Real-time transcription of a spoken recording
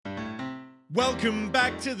Welcome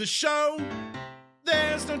back to the show.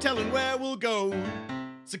 There's no telling where we'll go.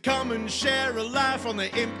 So come and share a laugh on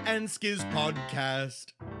the Imp and Skiz podcast.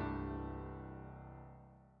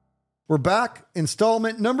 We're back,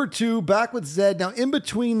 installment number 2, back with Zed. Now, in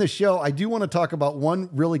between the show, I do want to talk about one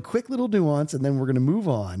really quick little nuance, and then we're going to move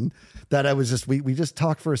on. That I was just, we just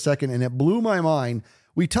talked for a second, and it blew my mind.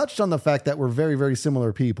 We touched on the fact that we're very, very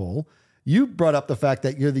similar people. You brought up the fact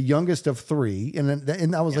that you're the youngest of 3,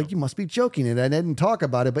 and I was like, you must be joking, and I didn't talk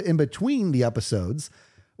about it, but in between the episodes,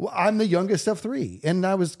 well, I'm the youngest of 3. And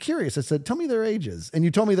I was curious. I said, tell me their ages. And you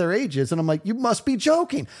told me their ages. And I'm like, you must be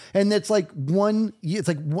joking. And it's like one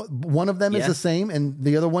of them is the same. And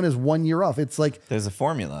the other one is 1 year off. It's like, there's a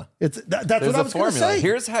formula. That's what I was going to say.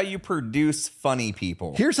 Here's how you produce funny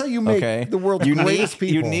people. Here's how you make the world's greatest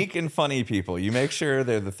people. Unique and funny people. You make sure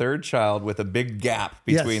they're the third child with a big gap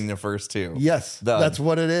between the first two. Yes. That's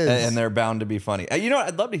what it is. And they're bound to be funny. You know what?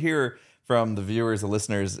 I'd love to hear from the viewers, the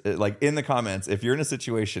listeners, like in the comments, if you're in a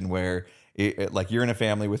situation where like you're in a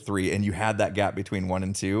family with 3 and you had that gap between 1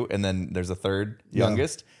 and 2, and then there's a third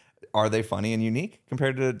youngest, are they funny and unique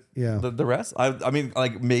compared to the rest? I mean,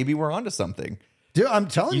 like maybe we're onto something. Dude, I'm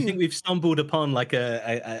telling you. You think we've stumbled upon like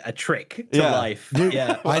a trick to life? Dude,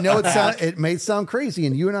 I know it may sound crazy.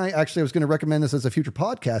 And you and I actually, I was going to recommend this as a future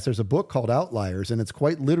podcast. There's a book called Outliers, and it's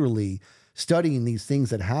quite literally studying these things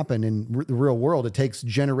that happen in the real world. It takes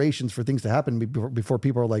generations for things to happen before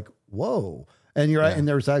people are like, whoa. And you're right. And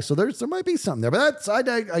there's actually, there might be something there, but that's,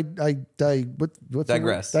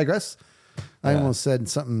 digress. I almost said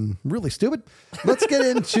something really stupid. Let's get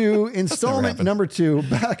into installment number 2,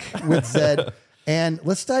 back with Zed. And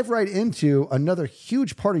let's dive right into another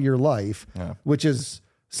huge part of your life, which is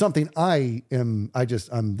something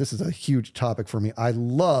this is a huge topic for me. I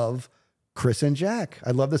love Kris and Jack.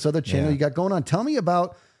 I love this other channel you got going on. Tell me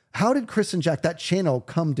about, how did Kris and Jack, that channel,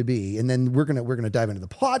 come to be? And then we're gonna dive into the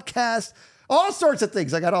podcast, all sorts of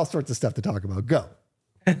things. I got all sorts of stuff to talk about. Go.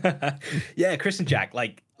 Yeah, Kris and Jack.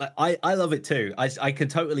 Like I love it too. I can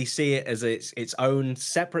totally see it as its own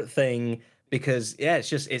separate thing, because it's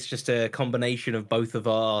just a combination of both of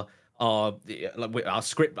our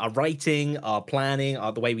script, our writing, our planning,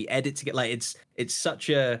 the way we edit to get, like it's such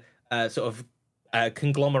a sort of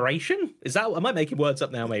conglomeration. Am I making words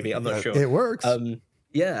up now? Maybe I'm not sure. It works.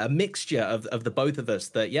 A mixture of the both of us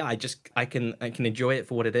that I can enjoy it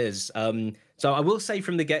for what it is. So I will say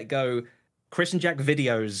from the get-go, Kris and Jack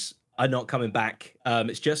videos are not coming back.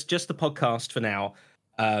 It's just the podcast for now.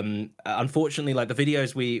 Unfortunately, like the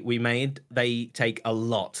videos we made, they take a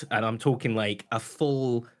lot, and I'm talking like a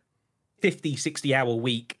full 50-60 hour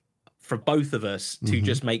week for both of us to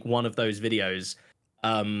just make one of those videos.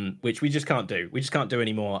 Which we just can't do. We just can't do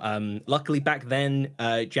anymore. Luckily back then,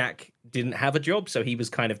 Jack didn't have a job, so he was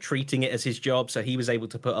kind of treating it as his job, so he was able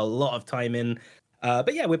to put a lot of time in.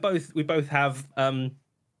 But yeah, we both have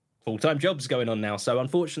full-time jobs going on now. So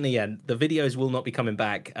unfortunately, the videos will not be coming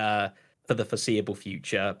back for the foreseeable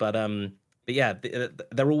future. But yeah,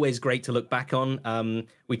 they're always great to look back on.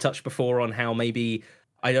 We touched before on how maybe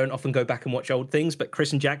I don't often go back and watch old things, but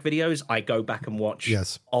Kris and Jack videos, I go back and watch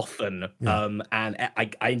often. Yeah. And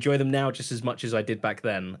I enjoy them now just as much as I did back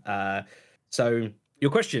then. So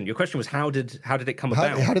your question was, how did it come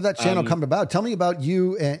about? How did that channel come about? Tell me about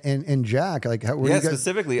you and Jack. Like, how were you guys,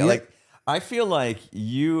 specifically, like, I feel like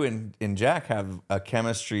you and Jack have a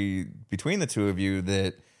chemistry between the two of you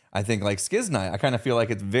that I think, like Skiz Night, I kind of feel like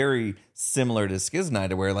it's very similar to Skiz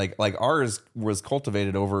Night, where like ours was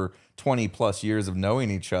cultivated over 20 plus years of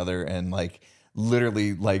knowing each other, and like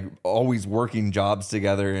literally like always working jobs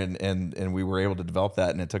together, and we were able to develop that,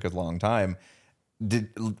 and it took us a long time. Did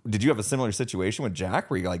you have a similar situation with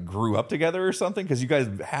Jack where you like grew up together or something? Because you guys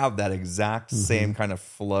have that exact same kind of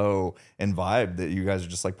flow and vibe that you guys are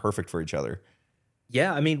just like perfect for each other.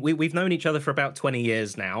 Yeah, I mean, we've known each other for about 20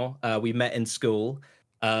 years now. We met in school.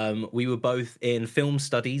 We were both in film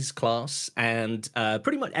studies class, and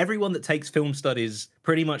pretty much everyone that takes film studies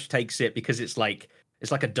pretty much takes it because it's like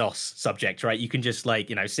a DOS subject, right? You can just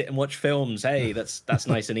sit and watch films. Hey, that's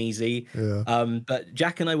nice and easy. Yeah. But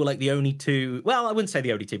Jack and I were like the only two. Well, I wouldn't say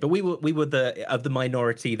the only two, but we were the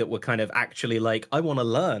minority that were kind of actually like, I want to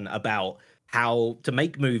learn about how to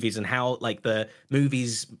make movies and how like the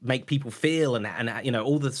movies make people feel and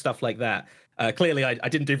all the stuff like that. Clearly, I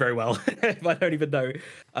didn't do very well. I don't even know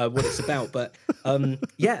what it's about. But and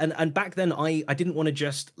back then, I didn't want to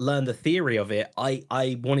just learn the theory of it.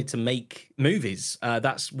 I wanted to make movies.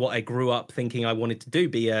 That's what I grew up thinking I wanted to do: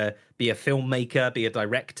 be a filmmaker, be a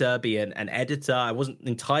director, be an editor. I wasn't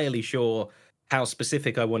entirely sure how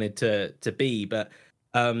specific I wanted to be, but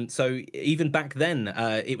So even back then,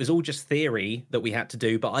 it was all just theory that we had to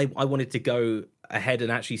do, but I wanted to go ahead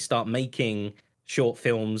and actually start making short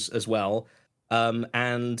films as well.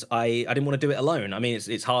 And I didn't want to do it alone. I mean,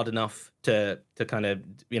 it's hard enough to kind of,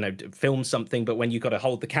 film something, but when you got to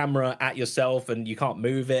hold the camera at yourself and you can't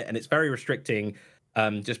move it, and it's very restricting,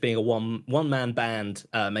 just being a one man band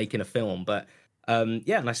making a film. But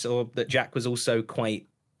and I saw that Jack was also quite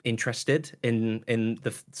interested in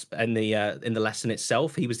the lesson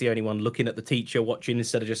itself. He was the only one looking at the teacher, watching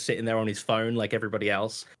instead of just sitting there on his phone like everybody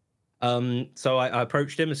else. So I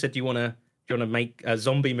approached him and said, do you want to make a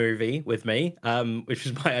zombie movie with me? Which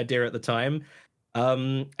was my idea at the time.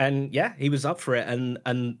 And yeah, he was up for it,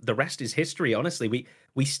 and the rest is history. Honestly,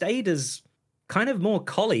 we stayed as kind of more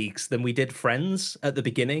colleagues than we did friends at the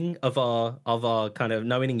beginning of our kind of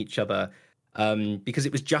knowing each other, because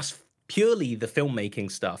it was just purely the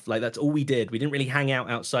filmmaking stuff. Like, that's all we did. We didn't really hang out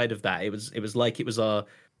outside of that. It was like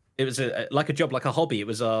like a job, like a hobby. It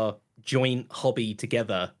was our joint hobby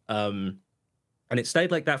together. And it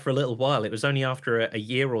stayed like that for a little while. It was only after a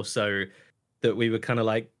year or so that we were kind of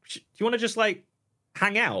like, do you want to just like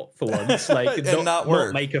hang out for once, like and not work,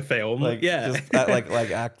 not make a film? Like, yeah, just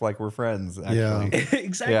act like we're friends. Actually. Yeah.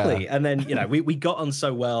 Exactly. Yeah. And then we got on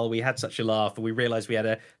so well. We had such a laugh, and we realized we had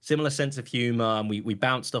a similar sense of humor, and we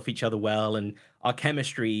bounced off each other well, and our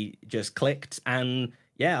chemistry just clicked. And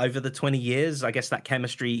yeah, over the 20 years, I guess that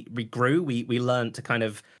chemistry regrew. We learned to kind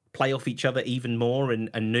of play off each other even more, and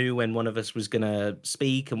knew when one of us was going to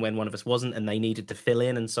speak and when one of us wasn't, and they needed to fill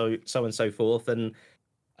in, and so and so forth. And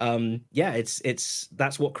it's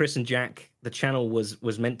that's what Kris and Jack, the channel,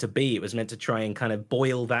 was meant to be. It was meant to try and kind of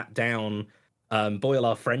boil that down, boil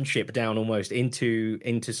our friendship down almost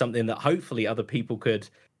into something that hopefully other people could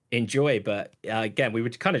enjoy. But again, we were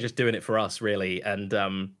kind of just doing it for us, really. And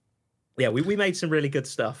we made some really good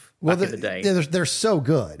stuff back in the day. Yeah, they're so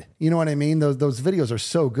good. You know what I mean? Those videos are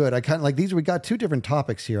so good. I kind of like these. We got two different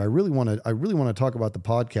topics here. I really want to talk about the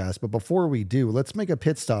podcast, but before we do, let's make a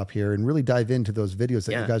pit stop here and really dive into those videos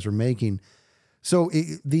that you guys are making. So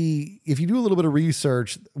if you do a little bit of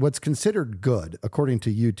research, what's considered good according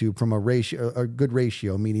to YouTube from a good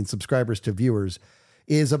ratio, meaning subscribers to viewers,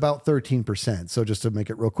 is about 13%. So just to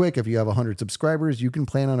make it real quick, if you have 100 subscribers, you can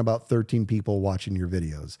plan on about 13 people watching your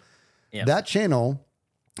videos. Yep. That channel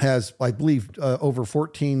has, I believe, over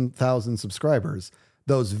 14,000 subscribers.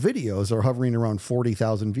 Those videos are hovering around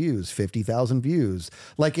 40,000 views, 50,000 views.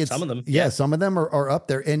 Like, it's some of them, some of them are up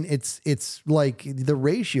there, and it's like the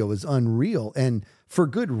ratio is unreal, and for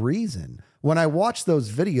good reason. When I watch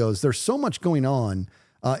those videos, there's so much going on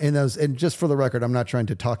in those. And just for the record, I'm not trying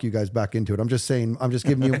to talk you guys back into it. I'm just saying, I'm just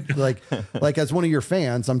giving you like as one of your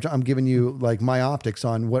fans, I'm giving you like my optics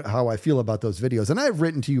on how I feel about those videos. And I've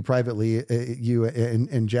written to you privately, you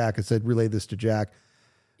and Jack. I said, relay this to Jack.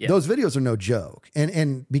 Yep. Those videos are no joke.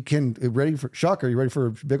 And ready for shock? Are you ready for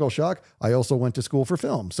a big old shock? I also went to school for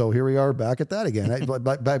film. So here we are back at that again.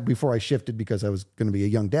 Back before I shifted, because I was going to be a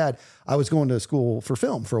young dad, I was going to school for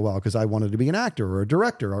film for a while because I wanted to be an actor or a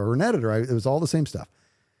director or an editor. It was all the same stuff.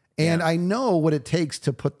 And I know what it takes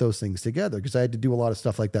to put those things together, because I had to do a lot of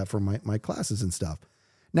stuff like that for my classes and stuff.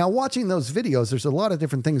 Now, watching those videos, there's a lot of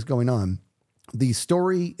different things going on. The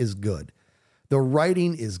story is good. The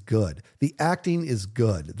writing is good. The acting is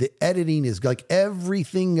good. The editing is good. Like,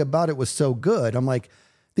 everything about it was so good. I'm like,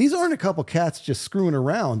 these aren't a couple cats just screwing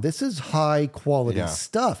around. This is high quality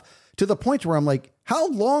stuff, to the point where I'm like, how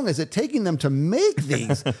long is it taking them to make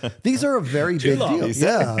these? These are a very big deal. He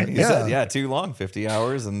said, too long, 50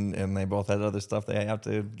 hours. And they both had other stuff they have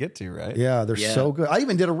to get to, right? Yeah, they're so good. I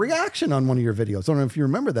even did a reaction on one of your videos. I don't know if you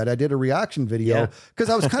remember that. I did a reaction video because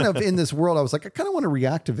I was kind of in this world. I was like, I kind of want to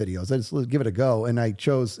react to videos. I just give it a go. And I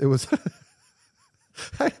chose, it was...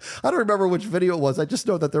 I don't remember which video it was. I just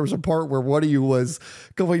know that there was a part where one of you was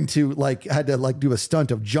going to had to do a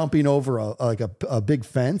stunt of jumping over a big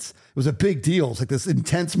fence. It was a big deal. It was like this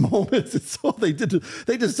intense moment. And so they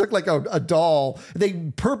just took like a doll.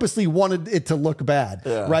 They purposely wanted it to look bad,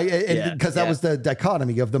 right? And because that was the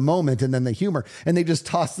dichotomy of the moment and then the humor. And they just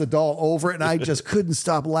tossed the doll over it, and I just couldn't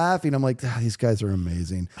stop laughing. I'm like, these guys are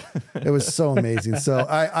amazing. It was so amazing. So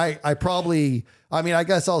I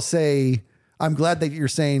guess I'll say, I'm glad that you're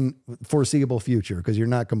saying foreseeable future, because you're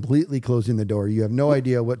not completely closing the door. You have no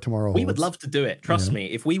idea what tomorrow holds. We would love to do it. Trust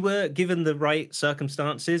me. If we were given the right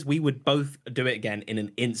circumstances, we would both do it again in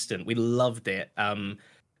an instant. We loved it.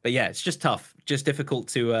 But yeah, it's just tough, just difficult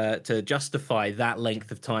to justify that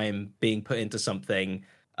length of time being put into something.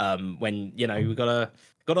 when we gotta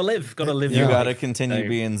live. You got to life. continue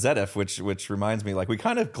being Zedef, which reminds me, like, we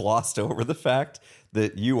kind of glossed over the fact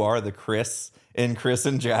that you are the Kris in Kris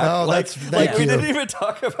and Jack. Oh, like we didn't even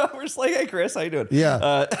talk about. We're just like, hey, Kris, how you doing?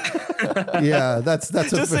 Yeah, yeah. That's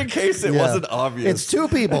just in case it wasn't obvious. It's two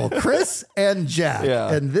people, Kris and Jack,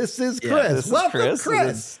 and this is Kris. This Welcome, is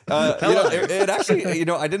Kris. It actually,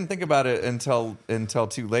 I didn't think about it until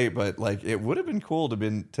too late, but like, it would have been cool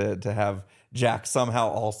to have Jack somehow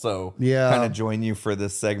also kind of join you for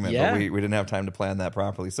this segment, but we didn't have time to plan that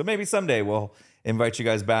properly. So maybe someday we'll invite you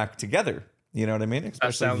guys back together. You know what I mean?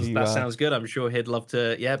 That sounds good. I'm sure he'd love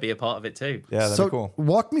to, be a part of it too. Yeah, that'd be cool.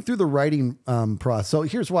 Walk me through the writing process. So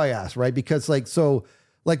here's why I asked, right? Because we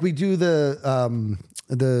do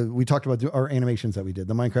we talked about our animations that we did,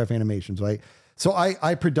 the Minecraft animations, right? So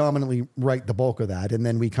I predominantly write the bulk of that, and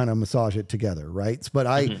then we kind of massage it together, right? But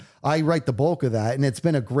I write the bulk of that, and it's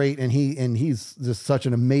been a great, and he's just such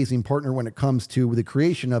an amazing partner when it comes to the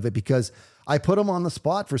creation of it, because I put him on the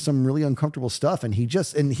spot for some really uncomfortable stuff, and he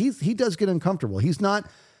does get uncomfortable. He's not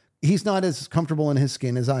as comfortable in his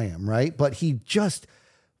skin as I am, right? But he just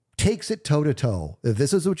takes it toe to toe. If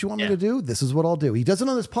this is what you want me to do, this is what I'll do. He does it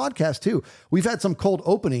on this podcast too. We've had some cold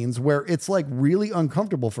openings where it's like really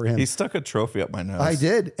uncomfortable for him. He stuck a trophy up my nose. I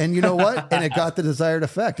did. And you know what? And it got the desired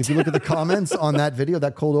effect. If you look at the comments on that video,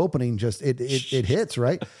 that cold opening just, it hits,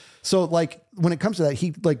 right? So like when it comes to that,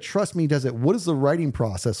 he like, trust me, does it. What is the writing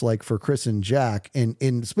process like for Kris and Jack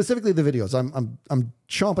in specifically the videos? I'm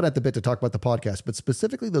chomping at the bit to talk about the podcast, but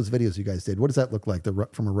specifically those videos you guys did, what does that look like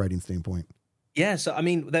from a writing standpoint? Yeah, so I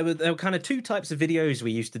mean, there were kind of two types of videos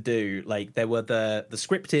we used to do. Like there were the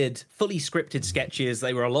scripted, fully scripted sketches.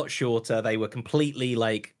 They were a lot shorter. They were completely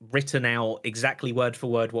like written out exactly word for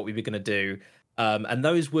word what we were going to do, and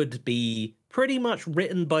those would be pretty much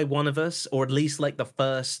written by one of us, or at least like the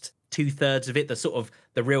first 2/3 of it. The sort of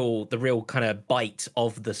the real kind of bite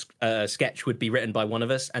of the sketch would be written by one of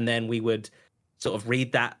us, and then we would sort of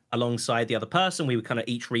read that alongside the other person. We would kind of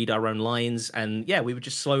each read our own lines, and we would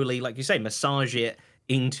just slowly, like you say, massage it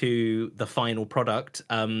into the final product.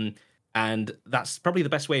 And that's probably the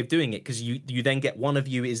best way of doing it, because you then get one of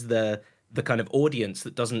you is the kind of audience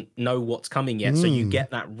that doesn't know what's coming yet. So you get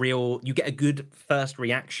a good first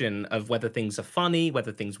reaction of whether things are funny,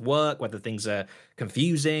 whether things work, whether things are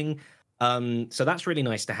confusing. So that's really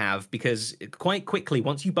nice to have, because quite quickly,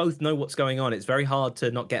 once you both know what's going on, it's very hard to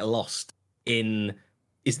not get lost in,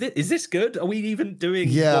 is this good? Are we even doing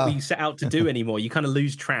what we set out to do anymore? You kind of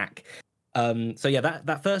lose track. So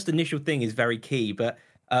that first initial thing is very key. But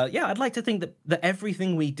I'd like to think that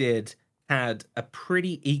everything we did had a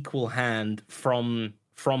pretty equal hand from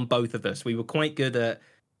both of us. We were quite good at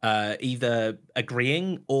either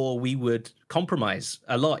agreeing or we would compromise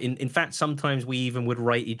a lot. In fact, sometimes we even would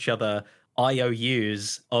write each other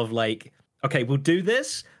IOUs of like, okay, we'll do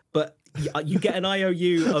this, but you get an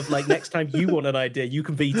IOU of like, next time you want an idea, you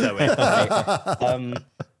can veto it. Right?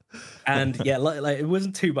 And like it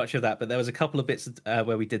wasn't too much of that, but there was a couple of bits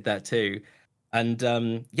where we did that too. And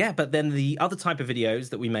but then the other type of videos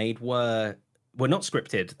that we made were not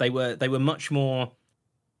scripted. They were much more.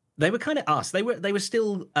 They were kind of us. They were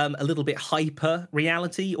still a little bit hyper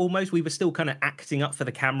reality almost. We were still kind of acting up for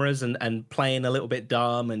the cameras and playing a little bit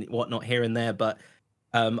dumb and whatnot here and there, but.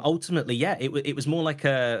 Ultimately, it was more like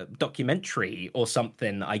a documentary or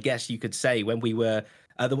something, I guess you could say. When we were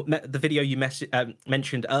the video you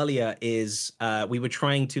mentioned earlier is we were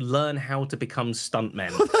trying to learn how to become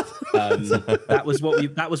stuntmen. That was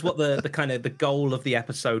what the kind of the goal of the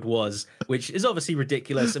episode was, which is obviously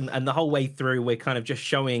ridiculous. And the whole way through, we're kind of just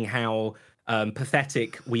showing how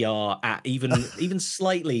pathetic we are at even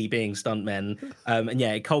slightly being stuntmen.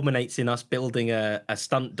 It culminates in us building a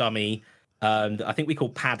stunt dummy. I think we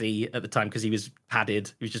called Paddy at the time because he was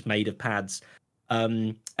padded. He was just made of pads.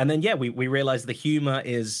 And then, we realized the humor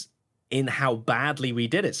is in how badly we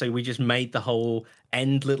did it. So we just made the whole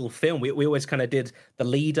end little film. We always kind of did the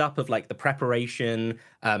lead up of like the preparation,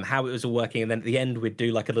 how it was all working. And then at the end, we'd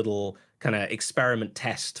do like a little kind of experiment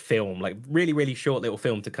test film, like really, really short little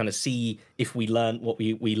film to kind of see if we learned what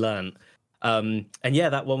we learned.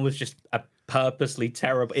 That one was just a purposely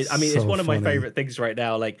terrible. It's one of my favorite things right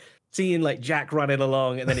now. Like, seeing like Jack running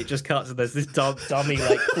along and then it just cuts and there's this dummy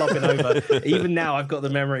like flopping over. Even now I've got the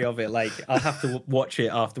memory of it. Like I'll have to watch it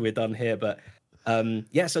after we're done here. But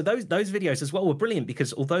so those videos as well were brilliant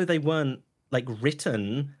because although they weren't like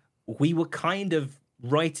written, we were kind of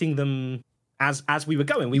writing them as we were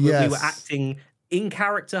going. We were acting in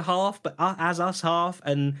character half, but as us half,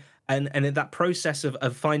 and that process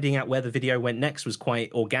of finding out where the video went next was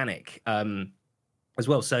quite organic as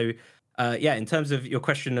well. So yeah, in terms of your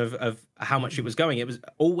question of how much it was going, it was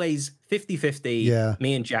always 50-50. Yeah.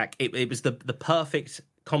 Me and Jack, it was the perfect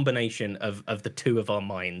combination of the two of our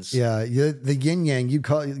minds. Yeah, the yin yang.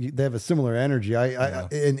 They have a similar energy.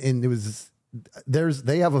 And it was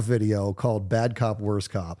they have a video called "Bad Cop, Worst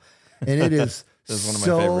Cop," and it is This is one of my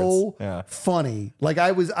so favorites. Yeah. funny. Like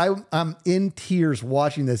I'm in tears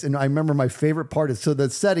watching this, and I remember my favorite part is so the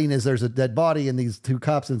setting is there's a dead body and these two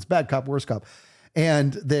cops, and it's bad cop, worst cop,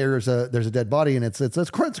 and there's a dead body, and it's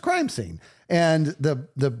a crime scene, and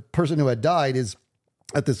the person who had died is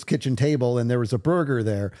at this kitchen table, and there was a burger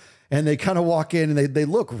there. And they kind of walk in and they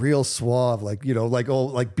look real suave, like, you know,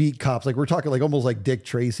 like beat cops. Like we're talking like almost like Dick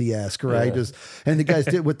Tracy-esque, right? Yeah. And the guys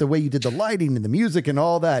did with the way you did the lighting and the music and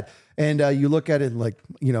all that. And you look at it and like,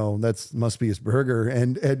 you know, must be his burger.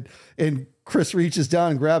 And Kris reaches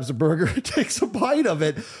down and grabs a burger and takes a bite of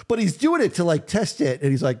it, but he's doing it to like test it. And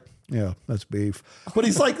he's like, yeah, that's beef. But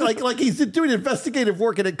he's like he's doing investigative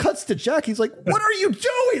work, and it cuts to Jack. He's like, what are you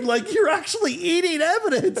doing? Like, you're actually eating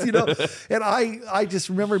evidence, you know? And I just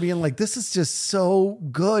remember being like, this is just so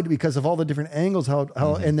good because of all the different angles, how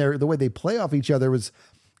and the way they play off each other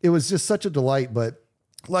it was just such a delight. But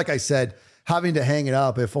like I said, having to hang it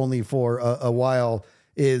up, if only for a while,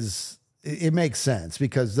 it makes sense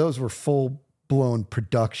because those were full blown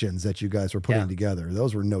productions that you guys were putting together.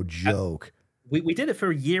 Those were no joke. We did it for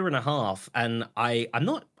a year and a half, and I'm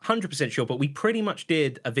not 100% sure, but we pretty much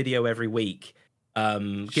did a video every week,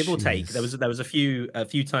 give or take. There was a few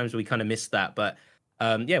times we kind of missed that, but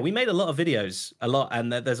yeah, we made a lot of videos,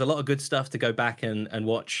 and there's a lot of good stuff to go back and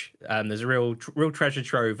watch. There's a real treasure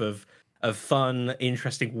trove of fun,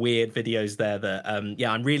 interesting, weird videos there that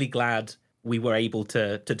yeah, I'm really glad we were able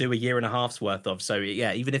to do a year and a half's worth of. So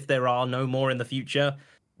yeah, even if there are no more in the future,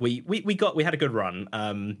 we had a good run,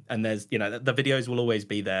 and there's, you know, the videos will always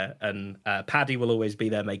be there, and Paddy will always be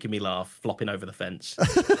there making me laugh, flopping over the fence.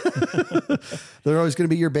 They're always going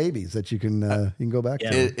to be your babies that you can go back to.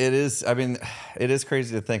 It is. I mean, it is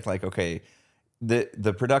crazy to think like, okay,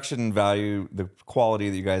 the production value, the quality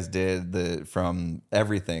that you guys did, from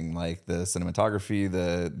everything, like the cinematography,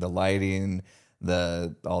 the lighting,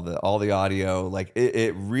 all the audio, like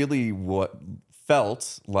it really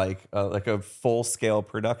felt like a full scale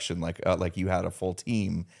production, like you had a full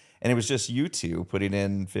team, and it was just you two putting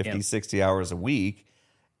in 50, 60 hours a week.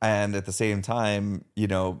 And at the same time, you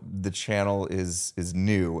know, the channel is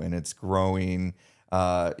new and it's growing,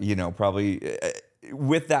 you know, probably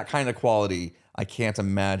with that kind of quality. I can't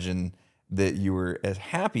imagine that you were as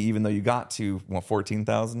happy, even though you got to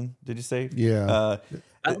 14,000, did you say? Yeah. Now.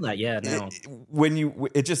 It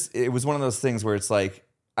was one of those things where it's like,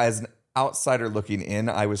 as an outsider looking in,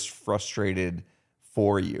 I was frustrated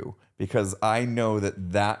for you because I know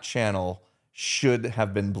that channel should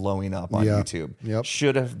have been blowing up on YouTube. Yep.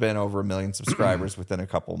 Should have been over 1 million subscribers within a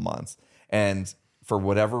couple months. And for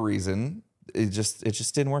whatever reason, it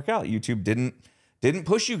just didn't work out. YouTube didn't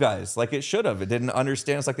push you guys like it should have. It didn't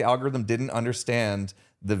understand. It's like the algorithm didn't understand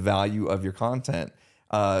the value of your content.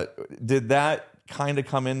 Did that kind of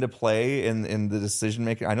come into play in the decision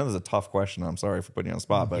making? I know this is a tough question. I'm sorry for putting you on the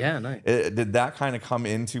spot, but yeah, no. Did that kind of come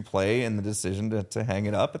into play in the decision to hang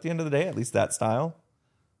it up at the end of the day, at least that style?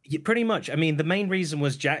 Yeah, pretty much. I mean, the main reason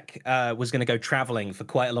was Jack was going to go traveling for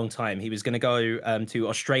quite a long time. He was going to go to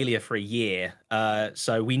Australia for a year.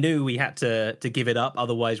 So we knew we had to give it up.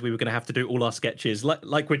 Otherwise, we were going to have to do all our sketches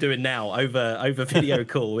like we're doing now over video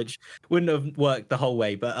call, which wouldn't have worked the whole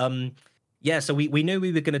way. But yeah, so we knew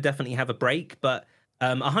we were going to definitely have a break. But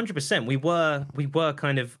 100%, we were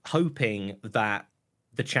kind of hoping that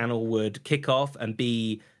the channel would kick off and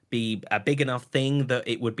be a big enough thing that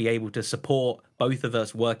it would be able to support both of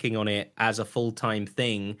us working on it as a full-time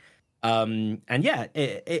thing. And yeah,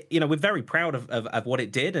 you know, we're very proud of what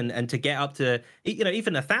it did, and to get up to, you know,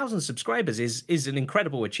 even 1,000 subscribers is an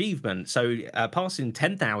incredible achievement. So passing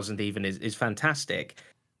 10,000 even is fantastic.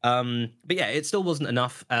 But yeah, it still wasn't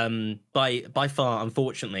enough by far,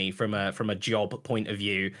 unfortunately, from a job point of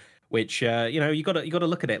view. Which you know, you got to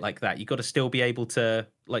look at it like that. You got to still be able to,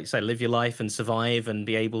 like, say, live your life and survive and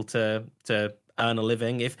be able to earn a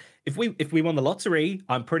living. If we won the lottery,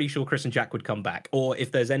 I'm pretty sure Kris and Jack would come back. Or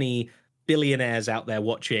if there's any billionaires out there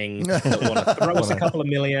watching that want to throw us a couple of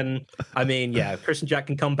million, I mean, yeah, Kris and Jack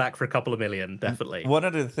can come back for a couple of million, definitely. One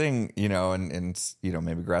other thing, you know, and you know,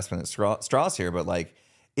 maybe grasping at straws here, but like,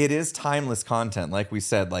 it is timeless content, like we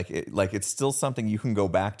said. Like it's still something you can go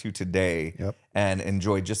back to today and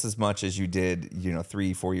enjoy just as much as you did, you know,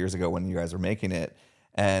 3-4 years ago when you guys were making it.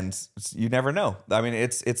 And you never know. I mean,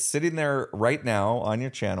 it's sitting there right now on your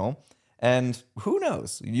channel, and who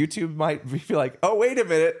knows? YouTube might be like, oh, wait a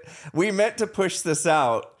minute, we meant to push this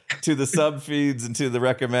out to the sub feeds and to the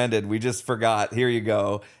recommended. We just forgot. Here you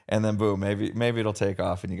go, and then boom, maybe it'll take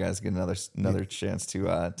off, and you guys get another chance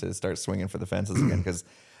to start swinging for the fences again, because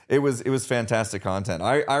it was fantastic content.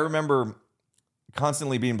 I remember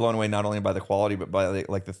constantly being blown away not only by the quality but by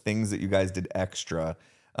like the things that you guys did extra,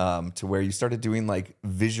 to where you started doing like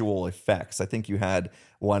visual effects. I think you had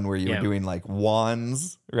one where you were doing like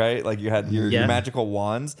wands, right? Like you had your magical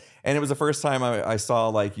wands, and it was the first time I saw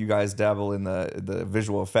like you guys dabble in the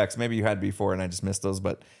visual effects. Maybe you had before and I just missed those,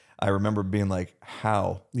 but I remember being like,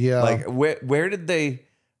 how? Yeah. Like where did they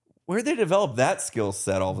develop that skill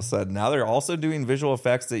set all of a sudden? Now they're also doing visual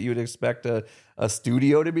effects that you would expect a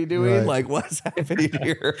studio to be doing. Right. Like, what's happening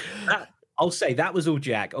here? I'll say that was all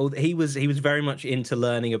Jack. Oh, he was very much into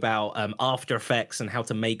learning about After Effects and how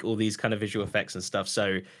to make all these kind of visual effects and stuff.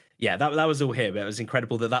 So yeah, that was all him. It was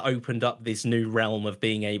incredible that opened up this new realm of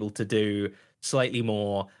being able to do slightly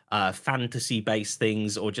more fantasy-based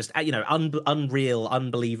things, or just unreal,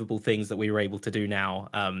 unbelievable things that we were able to do now.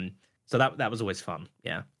 So that was always fun.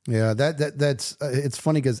 Yeah. Yeah. That's it's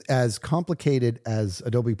funny because as complicated as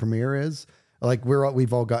Adobe Premiere is, like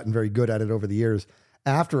we've all gotten very good at it over the years.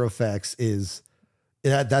 After Effects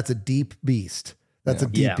that's a deep beast. That's a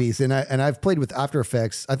deep beast. And I've played with After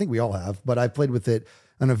Effects. I think we all have, but I've played with it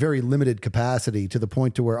in a very limited capacity, to the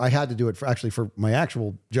point to where I had to do it for my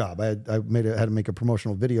actual job. I had to make a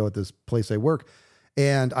promotional video at this place I work.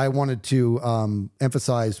 And I wanted to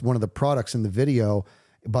emphasize one of the products in the video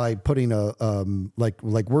by putting a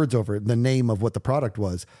like words over it, the name of what the product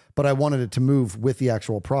was, but I wanted it to move with the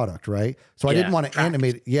actual product, right? So I didn't want to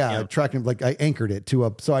animate it. Tracking, like I anchored it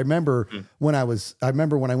to so I remember when I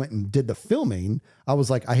went and did the filming, I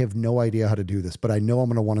was like, I have no idea how to do this, but I know I'm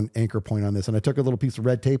going to want an anchor point on this. And I took a little piece of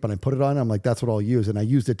red tape and I put it on. I'm like, that's what I'll use. And I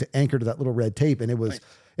used it to anchor to that little red tape. And it was,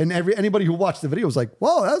 and anybody who watched the video was like,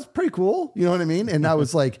 whoa, that's pretty cool. You know what I mean? And I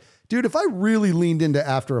was like, dude, if I really leaned into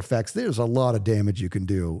After Effects, there's a lot of damage you can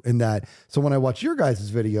do in that. So when I watch your guys'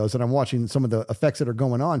 videos and I'm watching some of the effects that are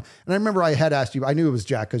going on, and I remember I had asked you, I knew it was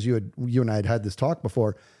Jack because you and I had this talk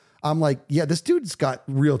before. I'm like, yeah, this dude's got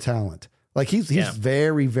real talent. Like he's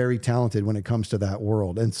very, very talented when it comes to that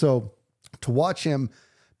world. And so to watch him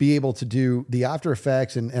be able to do the After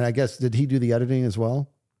Effects, and I guess, did he do the editing as well?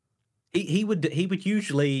 He would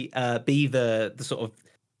usually be the sort of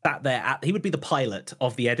sat there he would be the pilot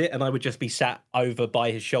of the edit, and I would just be sat over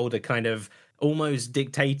by his shoulder, kind of almost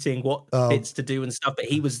dictating what bits to do and stuff. But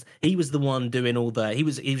he was the one doing all the. He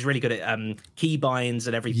was really good at key binds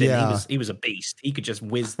and everything. Yeah. He was a beast. He could just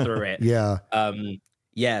whiz through it.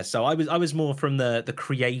 Yeah. So I was more from the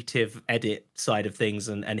creative edit side of things,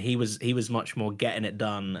 and he was much more getting it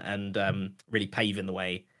done and really paving the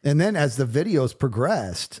way. And then as the videos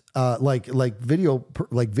progressed, like video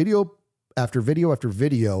after video after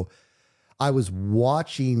video, I was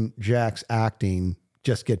watching Jack's acting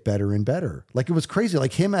just get better and better. Like it was crazy.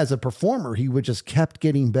 Like him as a performer, he would just kept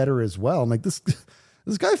getting better as well. I'm like, this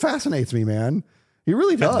guy fascinates me, man. He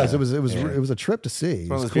really does. It was a trip to see.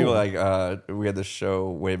 One of those people, like we had this show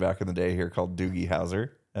way back in the day here called Doogie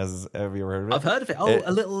Howser. Have you ever heard of it? I've heard of it.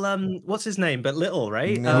 A little what's his name? But little,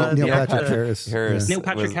 right? Neil Patrick Harris. Neil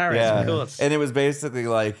Patrick Harris, of course. And it was basically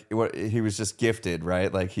like he was just gifted,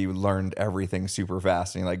 right? Like he learned everything super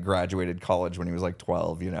fast, and he like graduated college when he was like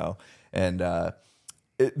 12, you know. And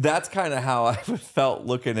that's kind of how I felt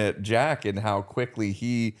looking at Jack and how quickly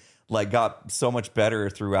he like got so much better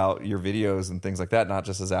throughout your videos and things like that. Not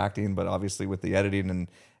just his acting, but obviously with the editing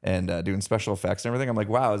and doing special effects and everything. I'm like,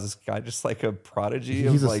 wow, is this guy just like a prodigy?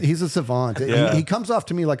 He's a savant. Yeah. He comes off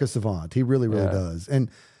to me like a savant. He really, really does. And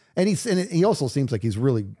he also seems like he's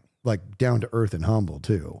really like down to earth and humble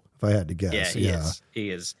too, if I had to guess. Yeah, he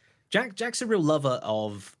is. Jack's a real lover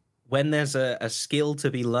of when there's a skill to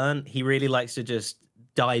be learned. He really likes to just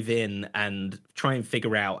dive in and try and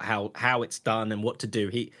figure out how it's done and what to do.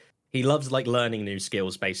 He loves like learning new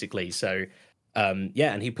skills basically. So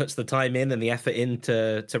and he puts the time in and the effort in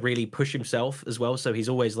to really push himself as well. So he's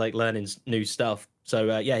always like learning new stuff.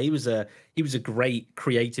 So he was a great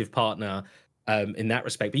creative partner in that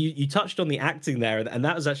respect. But you touched on the acting there, and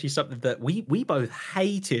that was actually something that we both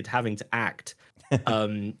hated having to act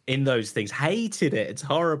in those things. Hated it. It's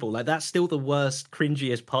horrible. Like that's still the worst,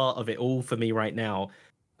 cringiest part of it all for me right now.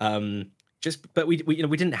 But we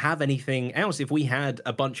didn't have anything else. If we had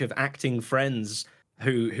a bunch of acting friends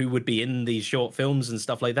who would be in these short films and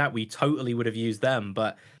stuff like that, we totally would have used them.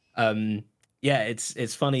 But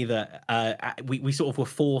it's funny that we sort of were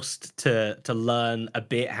forced to learn a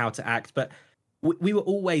bit how to act, but we were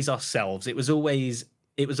always ourselves. It was always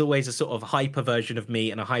a sort of hyper version of me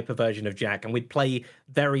and a hyper version of Jack, and we'd play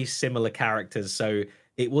very similar characters. So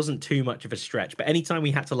it wasn't too much of a stretch. But anytime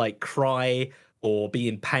we had to like cry or be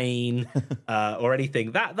in pain or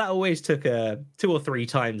anything, that always took 2 or 3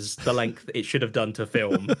 times the length it should have done to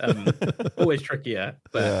film. Always trickier,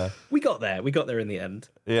 but we got there in the end.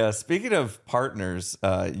 Yeah, speaking of partners,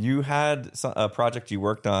 you had a project you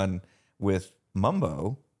worked on with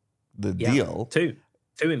Mumbo, The Deal. Two,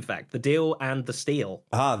 in fact, The Deal and The Steal.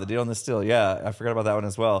 The Deal and The Steal. Yeah, I forgot about that one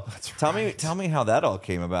as well. Tell me how that all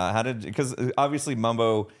came about. Because obviously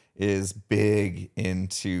Mumbo is big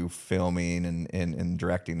into filming and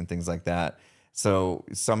directing and things like that. So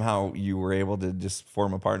somehow you were able to just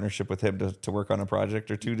form a partnership with him to work on a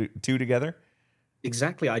project or two together?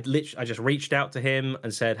 Exactly. I just reached out to him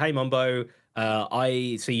and said, "Hey, Mumbo,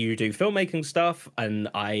 I see you do filmmaking stuff, and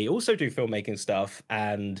I also do filmmaking stuff.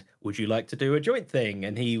 And would you like to do a joint thing?"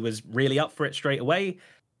 And he was really up for it straight away.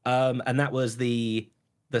 And that was the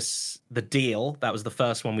Deal. That was the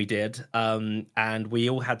first one we did. And we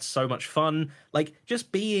all had so much fun. Like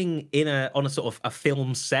just being on a sort of a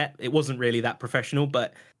film set. It wasn't really that professional,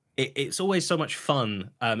 but it's always so much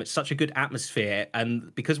fun. It's such a good atmosphere,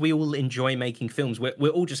 and because we all enjoy making films, we're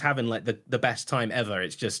all just having like the best time ever.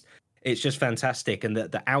 It's just fantastic, and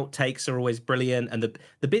the outtakes are always brilliant, and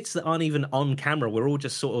the bits that aren't even on camera, we're all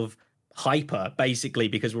just sort of hyper basically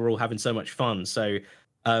because we're all having so much fun. So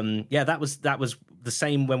that was the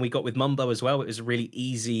same when we got with Mumbo as well. It was a really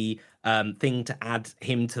easy thing to add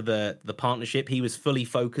him to the partnership. He was fully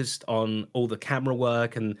focused on all the camera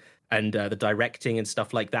work and the directing and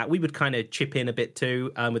stuff like that. We would kind of chip in a bit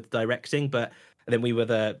too with the directing, but then we were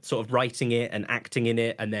the sort of writing it and acting in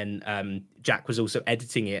it, and then Jack was also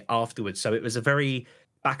editing it afterwards. So it was a very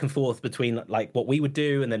back and forth between like what we would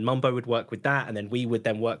do, and then Mumbo would work with that, and then we would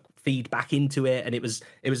then feed back into it, and it was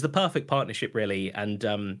the perfect partnership really, and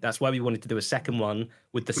that's why we wanted to do a second one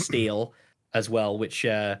with The Steal as well, which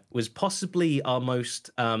was possibly our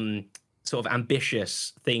most sort of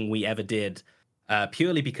ambitious thing we ever did.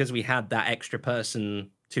 Purely because we had that extra person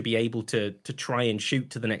to be able to try and shoot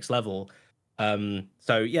to the next level.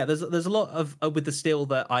 So yeah, there's a lot of with The Steal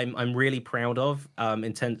that I'm really proud of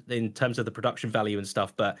in terms of the production value and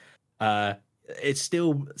stuff. But it's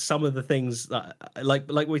still some of the things that,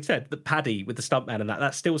 like we said, the Paddy with the stuntman and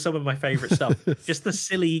that's still some of my favorite stuff. Just the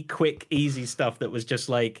silly, quick, easy stuff that was just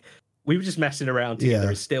like we were just messing around together.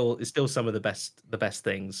 Yeah. Is still some of the best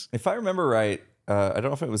things. If I remember right. I don't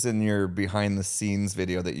know if it was in your behind the scenes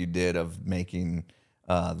video that you did of making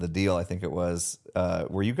The Deal. I think it was.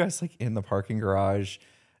 Were you guys like in the parking garage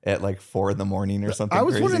at like 4 a.m. or something? I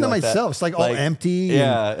was wondering that like myself. That? It's like all empty.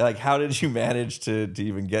 Yeah. Like how did you manage to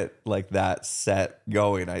even get like that set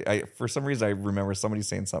going? I for some reason I remember somebody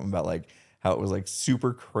saying something about like how it was like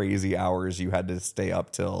super crazy hours you had to stay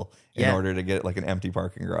up till in order to get like an empty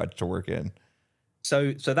parking garage to work in.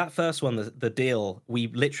 So that first one, the Deal, we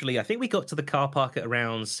literally, I think we got to the car park at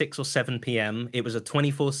around 6 or 7 p.m. It was a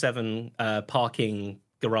 24/7 parking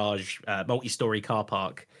garage, multi-story car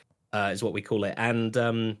park is what we call it. And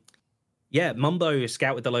Mumbo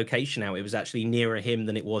scouted the location out. It was actually nearer him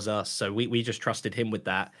than it was us. So we just trusted him with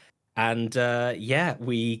that. And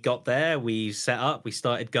we got there, we set up, we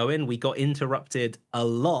started going. We got interrupted a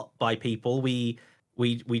lot by people. We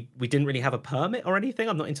didn't really have a permit or anything.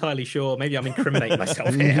 I'm not entirely sure. Maybe I'm incriminating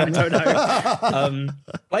myself here. I don't know.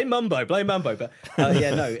 Blame Mumbo. But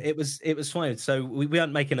it was fine. So we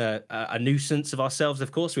weren't making a nuisance of ourselves.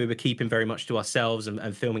 Of course, we were keeping very much to ourselves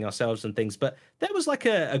and filming ourselves and things. But there was like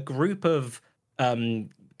a group of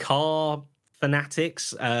car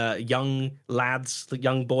fanatics, young lads,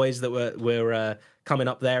 young boys that were coming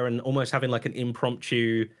up there and almost having like an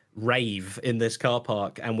impromptu rave in this car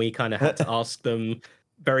park, and we kind of had to ask them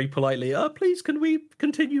very politely, please can we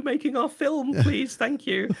continue making our film, please, thank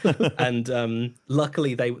you. And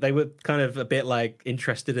luckily they were kind of a bit like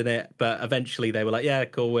interested in it, but eventually they were like, yeah,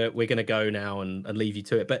 cool, we're gonna go now and leave you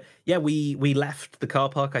to it. But yeah, we left the car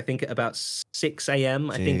park I think at about 6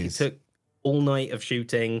 a.m. I think it took all night of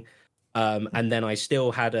shooting, and then I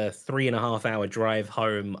still had a 3.5 hour drive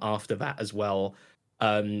home after that as well.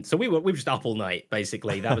 So we were just up all night,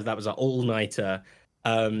 basically. That was an all-nighter.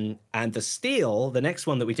 And The Steal, the next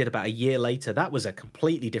one that we did about a year later, that was a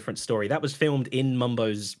completely different story. That was filmed in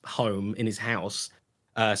Mumbo's home, in his house.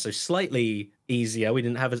 So slightly easier. We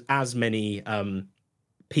didn't have as many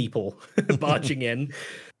people barging in.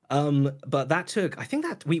 But that took, I think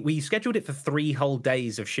that we scheduled it for 3 whole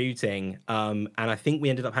days of shooting. And I think we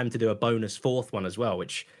ended up having to do a bonus 4th one as well,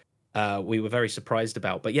 which we were very surprised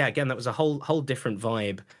about. But yeah, again, that was a whole different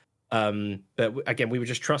vibe. But again, we were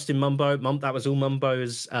just trusting Mumbo. That was all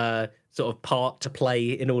Mumbo's sort of part to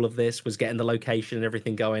play in all of this, was getting the location and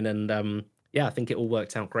everything going. And I think it all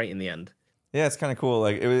worked out great in the end. Yeah, it's kind of cool.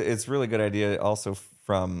 Like it's really good idea also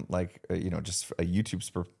from like just a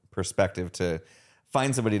YouTube's perspective to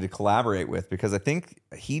find somebody to collaborate with, because I think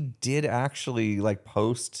he did actually like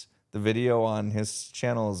post the video on his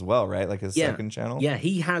channel as well, right? Like his second channel. Yeah,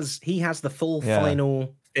 he has the full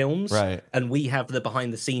final films, right? And we have the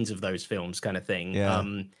behind the scenes of those films kind of thing. Yeah.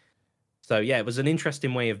 So yeah, it was an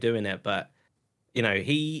interesting way of doing it, but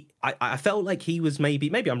I felt like he was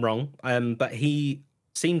maybe I'm wrong, but he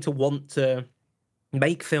seemed to want to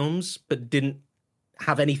make films but didn't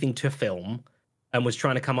have anything to film, and was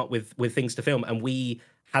trying to come up with things to film, and we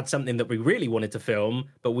had something that we really wanted to film,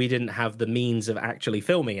 but we didn't have the means of actually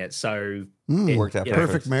filming it. So it worked out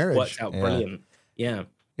perfect marriage. Worked out brilliant. Yeah.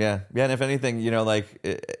 And if anything,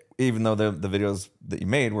 even though the videos that you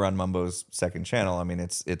made were on Mumbo's second channel, I mean,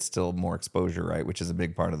 it's still more exposure, right? Which is a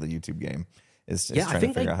big part of the YouTube game. Is trying I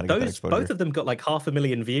think to figure out how to get that exposure. Both of them got like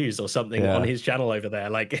 500,000 views or something on his channel over there.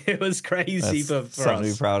 Like it was crazy for something us.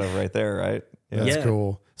 to be proud of right there, right? Yeah. That's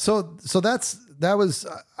cool. So that was,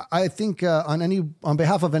 I think, on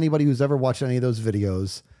behalf of anybody who's ever watched any of those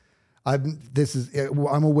videos,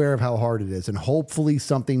 I'm aware of how hard it is, and hopefully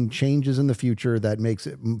something changes in the future that makes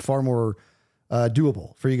it far more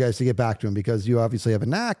doable for you guys to get back to him, because you obviously have a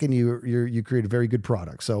knack and you create a very good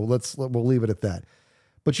product. So we'll leave it at that.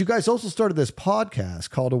 But you guys also started this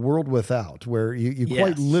podcast called A World Without, where you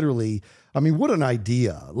quite literally, I mean, what an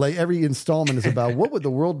idea. Like every installment is about what would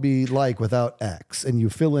the world be like without X, and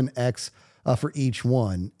you fill in X for each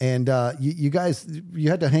one. And you guys,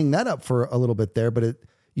 you had to hang that up for a little bit there, but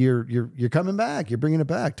you're coming back. You're bringing it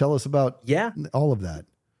back. Tell us about all of that.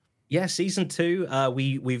 Yeah, season 2.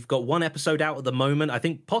 We've got one episode out at the moment. I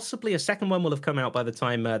think possibly a second one will have come out by the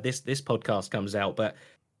time this podcast comes out. But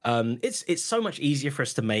it's so much easier for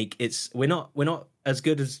us to make. We're not as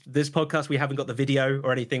good as this podcast. We haven't got the video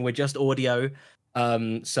or anything. We're just audio.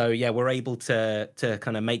 So yeah, we're able to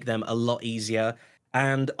kind of make them a lot easier.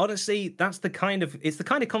 And honestly, it's the kind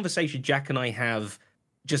of conversation Jack and I have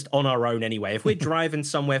just on our own anyway. If we're driving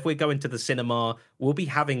somewhere, if we're going to the cinema, we'll be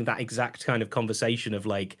having that exact kind of conversation of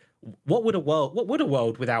like, what would a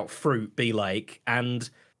world without fruit be like? And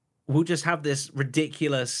we'll just have this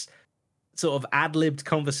ridiculous sort of ad-libbed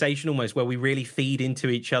conversation almost, where we really feed into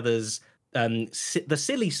each other's the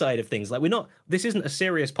silly side of things. Like this isn't a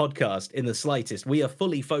serious podcast in the slightest. We are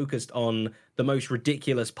fully focused on the most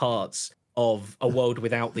ridiculous parts of a world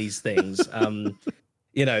without these things.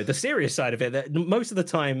 The serious side of it, that most of the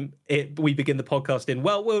time we begin the podcast in,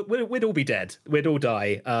 well, we'd all be dead. We'd all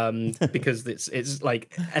die because it's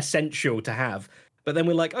like essential to have. But then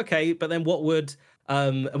we're like, okay, but then what would...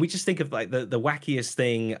 and we just think of like the wackiest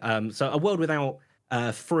thing. So a world without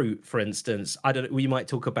fruit, for instance. I don't know. We might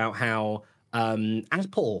talk about how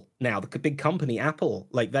Apple now, the big company Apple,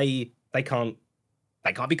 like they can't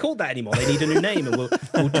be called that anymore. They need a new name, and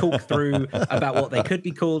we'll talk through about what they could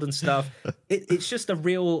be called and stuff. It's just a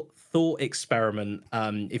real thought experiment.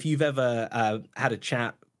 If you've ever had a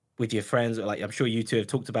chat with your friends, or like I'm sure you two have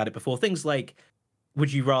talked about it before, things like,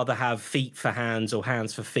 would you rather have feet for hands or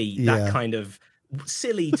hands for feet? Yeah. That kind of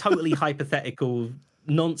silly, totally hypothetical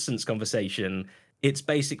nonsense conversation. It's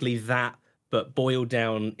basically that, but boiled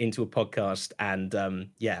down into a podcast. And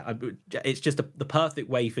it's just the perfect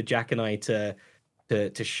way for Jack and I to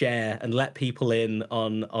share and let people in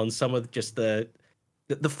on some of just the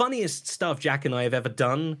funniest stuff Jack and I have ever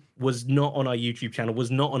done. Was not on our YouTube channel,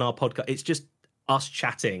 was not on our podcast. It's just us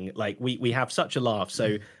chatting. Like we have such a laugh.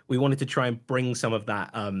 So we wanted to try and bring some of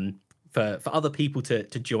that for other people to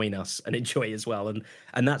join us and enjoy as well.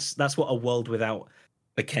 And that's what A World Without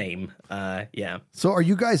became. So are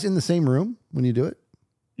you guys in the same room when you do it?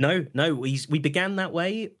 No, we began that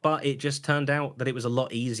way, but it just turned out that it was a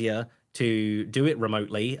lot easier to do it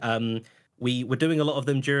remotely. We were doing a lot of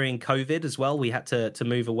them during COVID as well. We had to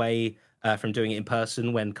move away from doing it in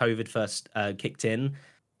person when COVID first kicked in.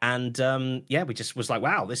 And we just was like,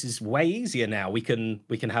 wow, this is way easier now. We can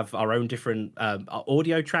have our own different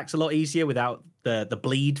audio tracks a lot easier without the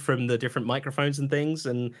bleed from the different microphones and things.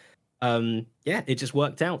 And it just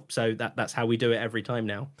worked out. So that's how we do it every time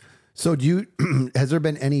now. So has there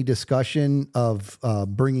been any discussion of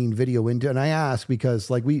bringing video into, and I ask because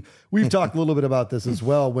like we've talked a little bit about this as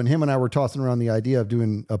well. When him and I were tossing around the idea of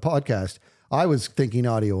doing a podcast, I was thinking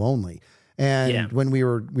audio only. And when we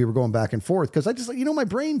were going back and forth, because I just, my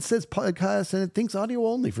brain says podcast and it thinks audio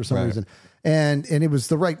only for some reason. And it was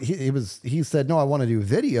he said, no, I want to do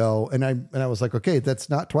video. And I was like, okay, that's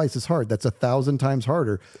not twice as hard. That's 1,000 times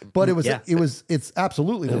harder. But it's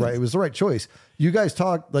absolutely it was the right choice. You guys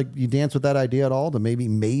talk, like you dance with that idea at all to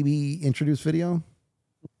maybe introduce video?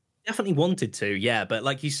 Definitely wanted to, yeah, but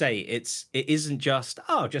like you say, it isn't just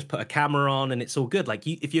just put a camera on and it's all good. Like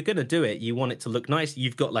if you're gonna do it, you want it to look nice.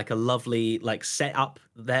 You've got like a lovely like setup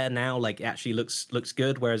there now, like it actually looks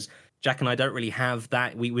good. Whereas Jack and I don't really have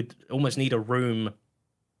that. We would almost need a room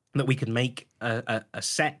that we could make a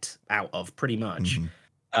set out of, pretty much.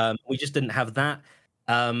 We just didn't have that.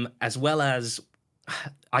 As well as,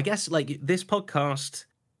 I guess, like this podcast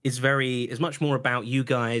is much more about you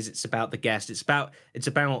guys. It's about the guest. It's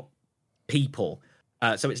about people.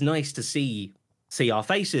 So it's nice to see our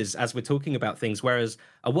faces as we're talking about things. Whereas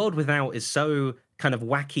A World Without is so kind of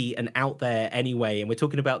wacky and out there anyway, and we're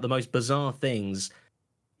talking about the most bizarre things.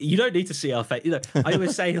 You don't need to see our face. You know, I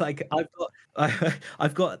always say like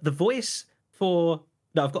I've got the voice for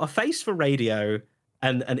I've got a face for radio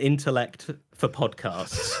and an intellect for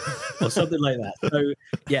podcasts or something like that. So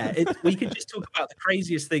yeah, we can just talk about the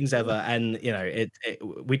craziest things ever, and you know,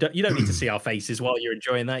 you don't need to see our faces while you're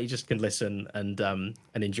enjoying that. You just can listen and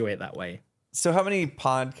enjoy it that way. So how many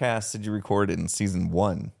podcasts did you record in season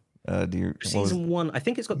 1? Season 1, I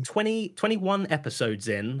think it's got 21 episodes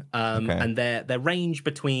in, and they range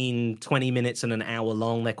between 20 minutes and an hour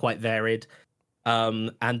long. They're quite varied.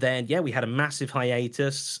 And then we had a massive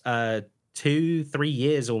hiatus, 2-3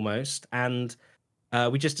 years almost, and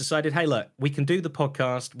we just decided, hey, look, we can do the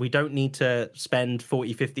podcast. We don't need to spend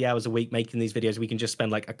 40-50 hours a week making these videos. We can just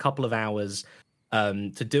spend like a couple of hours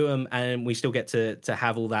to do them, and we still get to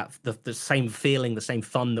have all that the same feeling, the same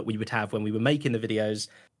fun that we would have when we were making the videos.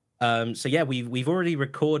 So yeah, we've already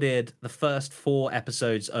recorded the first 4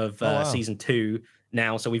 episodes of season 2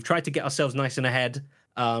 now. So we've tried to get ourselves nice and ahead.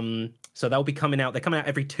 So they'll be coming out. They're coming out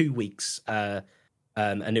every 2 weeks. A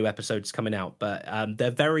new episode's coming out, but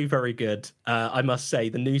they're very, very good. I must say,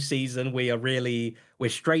 the new season, we're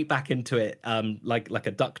straight back into it. Like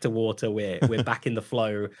a duck to water. We're back in the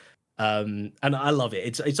flow. And I love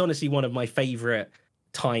it. It's honestly one of my favorite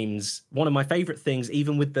times. One of my favorite things,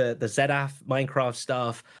 even with the ZAF Minecraft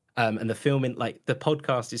stuff. And the filming, like the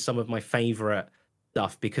podcast is some of my favorite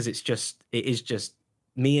stuff because it is just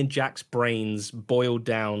me and Jack's brains boiled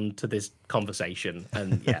down to this conversation.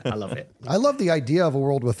 And yeah, I love it. I love the idea of A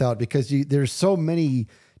World Without because there's so many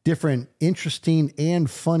different interesting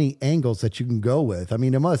and funny angles that you can go with. I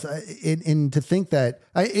mean, it must, and to think that,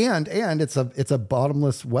 and it's a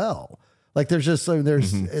bottomless well. Like there's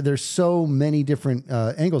so many different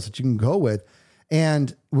angles that you can go with.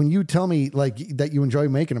 And when you tell me like that you enjoy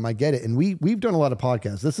making them, I get it. And we've done a lot of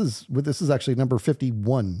podcasts. This is actually number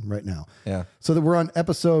 51 right now. Yeah. So that we're on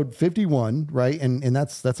episode 51, right? And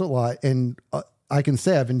that's a lot. And I can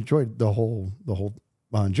say I've enjoyed the whole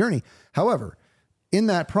journey. However, in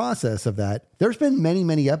that process of that, there's been many,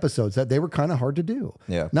 many episodes that they were kind of hard to do.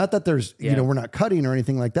 Yeah. Not that there's, we're not cutting or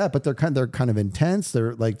anything like that, but they're kind of intense.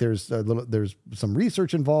 They're like, there's some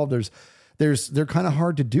research involved. They're kind of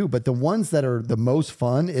hard to do, but the ones that are the most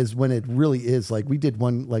fun is when it really is like we did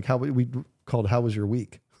one, like we called How Was Your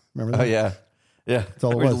Week? Remember that? Oh yeah. Yeah.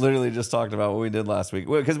 We literally just talked about what we did last week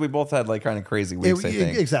because we both had like kind of crazy weeks, I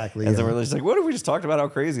think. Exactly. And so we're just like, what if we just talked about how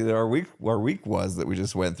crazy that our week was that we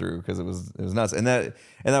just went through because it was nuts. And that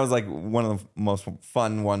was like one of the most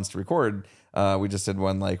fun ones to record. We just did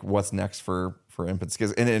one like what's next for Imp and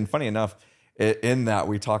Skiz. And funny enough, in that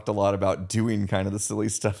we talked a lot about doing kind of the silly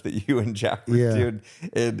stuff that you and Jack were doing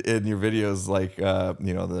in your videos, like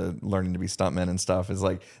the learning to be stuntmen and stuff. Is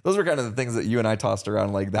like those were kind of the things that you and I tossed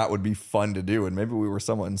around, like that would be fun to do, and maybe we were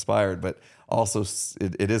somewhat inspired, but also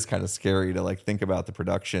it is kind of scary to like think about the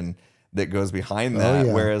production that goes behind that.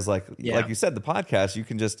 Whereas like you said, the podcast, you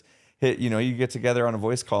can just hit, you get together on a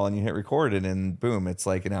voice call and you hit record and boom, it's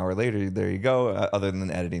like an hour later, there you go. Other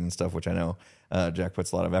than editing and stuff, which I know Jack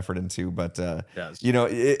puts a lot of effort into, but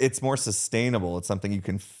it's more sustainable. It's something you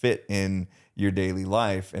can fit in your daily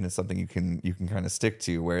life, and it's something you can kind of stick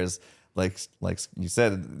to. Whereas, like you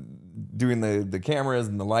said, doing the cameras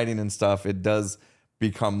and the lighting and stuff, it does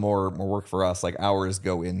become more work for us. Like hours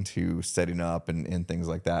go into setting up and things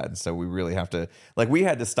like that, and so we really have to, like, we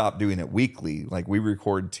had to stop doing it weekly. Like we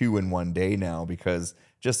record 2 in one day now because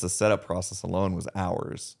just the setup process alone was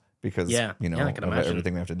hours because I can imagine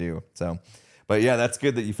everything we have to do. So. But yeah, that's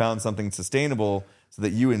good that you found something sustainable so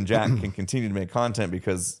that you and Jack can continue to make content,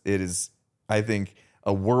 because it is, I think,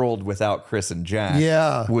 a world without Kris and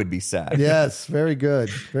Jack would be sad. Yes, very good.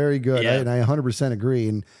 Very good. Yeah. And I 100% agree.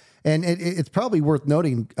 And it's probably worth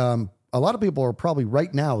noting, a lot of people are probably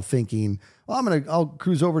right now thinking, I'll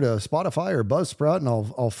cruise over to Spotify or Buzzsprout and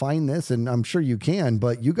I'll find this, and I'm sure you can,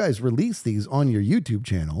 but you guys release these on your YouTube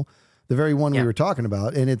channel. The very one we were talking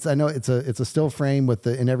about, and I know it's a still frame with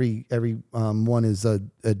and every one is a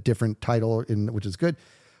different title, which is good.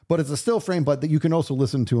 but it's a still frame, but that you can also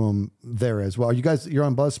listen to them there as well. You're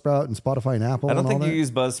on Buzzsprout and Spotify and Apple. I don't and think all you that?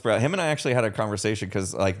 use Buzzsprout. Him and I actually had a conversation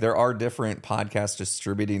because like there are different podcast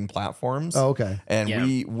distributing platforms. Oh, okay. And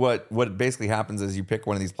Yeah. what basically happens is you pick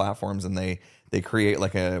one of these platforms and they create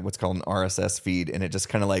like what's called an RSS feed, and it just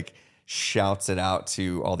kind of like shouts it out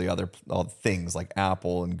to all the things like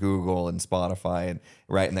Apple and Google and Spotify and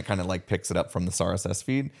and that kind of like picks it up from this RSS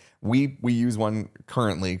feed. We use one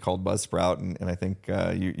currently called Buzzsprout, and I think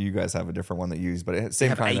you guys have a different one that you use, but it's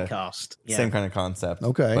same kind of Acast. Yeah. same kind of concept.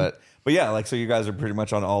 Okay. But yeah, like so you guys are pretty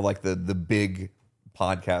much on all like the big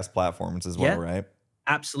podcast platforms as well, right?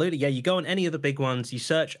 Absolutely. Yeah, you go on any of the big ones, you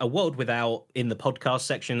search A World Without in the podcast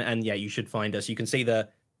section, and yeah, you should find us. You can see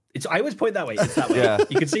I always point that way. It's that way. Yeah.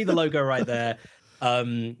 You can see the logo right there.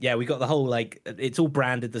 Yeah, we got the whole it's all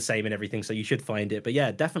branded the same and everything, so you should find it. But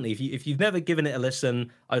yeah, definitely, if you've never given it a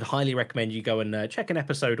listen, I'd highly recommend you go and check an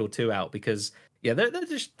episode or two out, because yeah, they're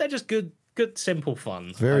just good simple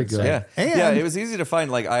fun. Very I'd good. say. Yeah, And- yeah, it was easy to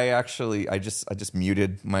find. Like I just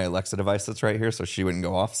muted my Alexa device that's right here so she wouldn't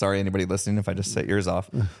go off. Sorry, anybody listening, if I just set yours off.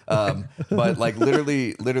 But like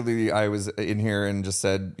literally, I was in here and just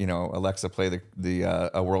said, Alexa, play the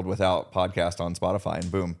A World Without podcast on Spotify,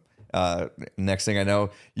 and boom. Next thing I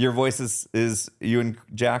know, your voice is you and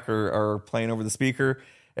Jack are playing over the speaker.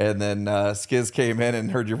 And then Skiz came in and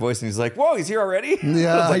heard your voice, and he's like, "Whoa, he's here already!"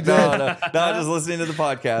 Yeah, I was like, I did. No, just listening to the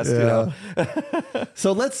podcast. Yeah.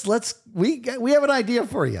 So we have an idea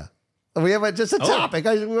for you. We have just a topic.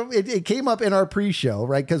 It came up in our pre-show,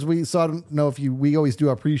 right? Because we don't know if we always do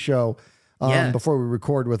our pre-show before we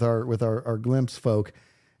record with our Glimpse folk,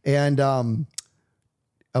 and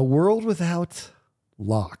A World Without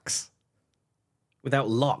Locks. Without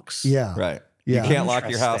locks. Yeah. Right. Yeah. You can't lock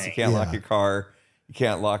your house. You can't lock Yeah. your car. You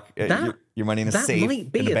can't lock your money in a That safe. might in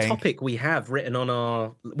be a bank. topic we have written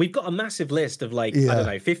on we've got a massive list of I don't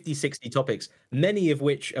know, 50, 60 topics, many of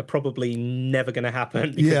which are probably never going to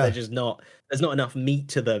happen because they're just there's not enough meat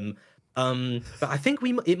to them. But I think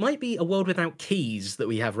it might be A World Without Keys that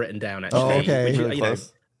we have written down, actually. Oh, okay. Which, Really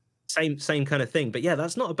close. Same kind of thing. But yeah,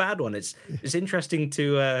 that's not a bad one. It's interesting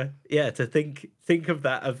to think of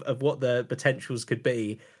that, of what the potentials could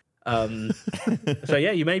be. So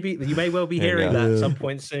yeah, you may well be hearing that at some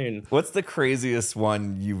point soon. What's the craziest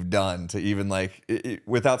one you've done to even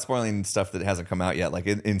without spoiling stuff that hasn't come out yet, like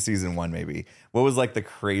in season 1 maybe? What was like the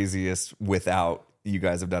craziest without you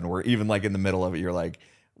guys have done, where even like in the middle of it you're like,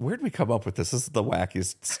 where'd we come up with this? This is the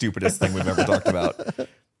wackiest, stupidest thing we've ever talked about.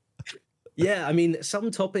 Yeah, I mean,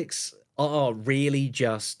 some topics are really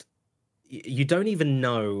just you don't even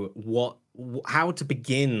know how to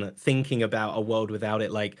begin thinking about a world without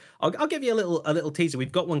it. Like, I'll give you a little teaser.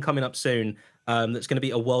 We've got one coming up soon that's going to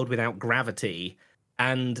be A World Without Gravity,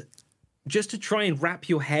 and just to try and wrap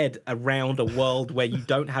your head around a world where you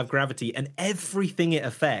don't have gravity and everything it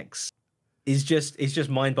affects is just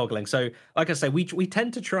mind-boggling. So, like I say, we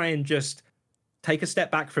tend to try and just take a step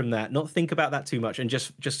back from that, not think about that too much, and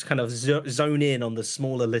just kind of zone in on the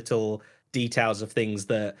smaller little details of things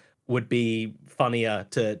that would be funnier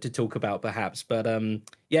to talk about, perhaps. But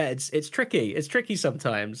yeah, it's tricky. It's tricky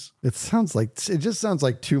sometimes. It just sounds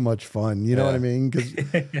like too much fun. You know what I mean? Because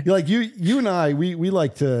like you and I, we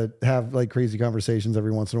like to have like crazy conversations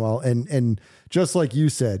every once in a while, and just like you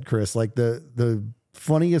said, Kris, like the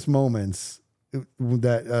funniest moments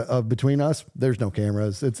that between us, there's no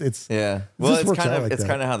cameras. It's yeah. Well, it's kind that.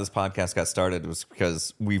 of how this podcast got started, was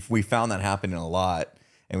because we found that happening a lot.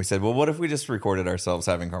 And we said, well, what if we just recorded ourselves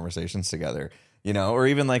having conversations together, or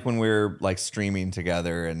even like when we're like streaming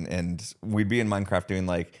together and we'd be in Minecraft doing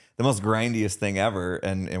like the most grindiest thing ever.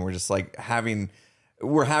 And we're just like having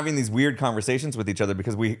these weird conversations with each other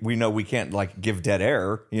because we know we can't like give dead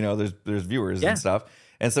air, there's viewers and stuff.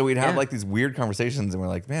 And so we'd have like these weird conversations, and we're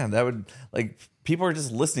like, man, that would like, people are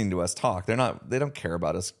just listening to us talk. They don't care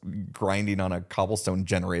about us grinding on a cobblestone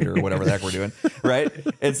generator or whatever the heck we're doing. Right.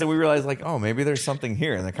 And so we realized like, oh, maybe there's something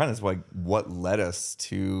here. And that kind of is like what led us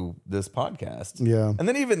to this podcast. Yeah. And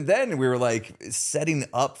then even then we were like setting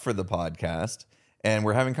up for the podcast, and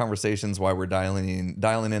we're having conversations while we're dialing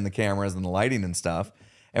in the cameras and the lighting and stuff.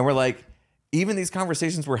 And we're like, even these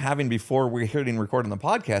conversations we're having before we're hitting record on the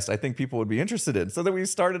podcast, I think people would be interested in. So that we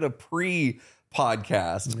started a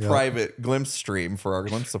pre-podcast private Glimpse stream for our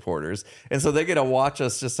Glimpse supporters. And so they get to watch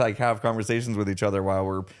us just like have conversations with each other while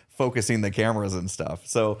we're focusing the cameras and stuff.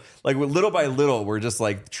 So like little by little, we're just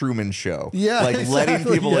like Truman Show. Yeah, like letting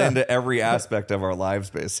exactly, people yeah. into every aspect of our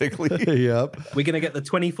lives, basically. Yep. We're gonna get the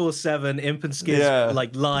 24/7 Imp and Skiz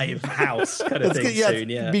like live house kind of thing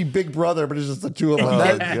soon. It'd be Big Brother, but it's just the two of them. Oh,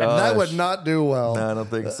 that gosh. would not do well. No, I don't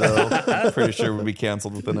think so. I'm pretty sure we'd be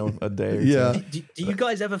canceled within a day or Yeah. two. Do you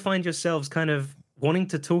guys ever find yourselves kind of wanting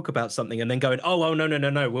to talk about something and then going, oh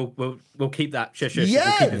no, we'll keep that shush, we'll keep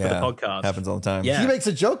it for the podcast. Happens all the time. Yeah. He makes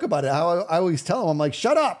a joke about it. How I always tell him, I'm like,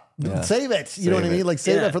 shut up. Save it. You know what I mean? Like,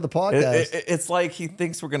 save that for the podcast. It's like he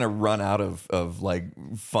thinks we're gonna run out of like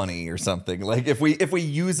funny or something. Like if we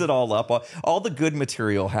use it all up, all the good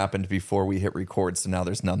material happened before we hit record, so now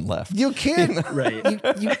there's none left. You can't. Right.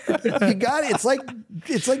 You got it.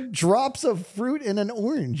 It's like drops of fruit in an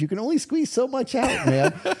orange. You can only squeeze so much out,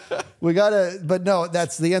 man. We gotta. But no,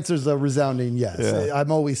 that's the answer is a resounding yes. Yeah.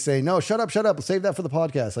 I'm always saying no. Shut up. Save that for the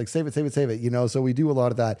podcast. Like save it. You know. So we do a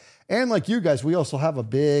lot of that. And like you guys, we also have a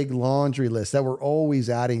big laundry list that we're always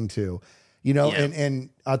adding to. You know. Yeah. And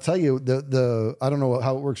I'll tell you the I don't know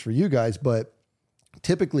how it works for you guys, but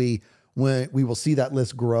typically when we will see that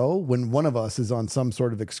list grow when one of us is on some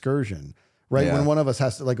sort of excursion. Right. Yeah. When one of us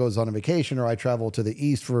has to like goes on a vacation or I travel to the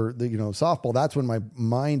East for the, softball, that's when my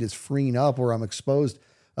mind is freeing up where I'm exposed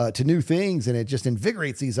to new things and it just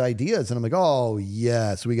invigorates these ideas. And I'm like, oh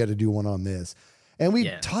yes, we got to do one on this. And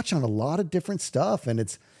we touch on a lot of different stuff and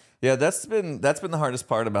it's, that's been the hardest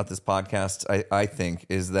part about this podcast. I think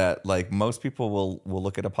is that like most people will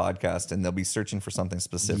look at a podcast and they'll be searching for something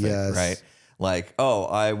specific, Yes. right? Like, oh,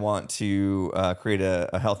 I want to create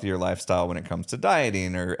a healthier lifestyle when it comes to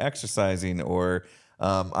dieting or exercising, or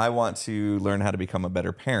I want to learn how to become a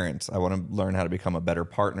better parent. I want to learn how to become a better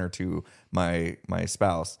partner to my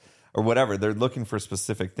spouse or whatever. They're looking for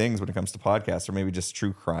specific things when it comes to podcasts, or maybe just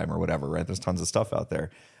true crime or whatever, right? There's tons of stuff out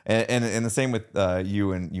there. And the same with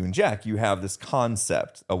you and Jack. You have this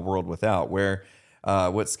concept, a world without, where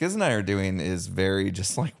what Skiz and I are doing is very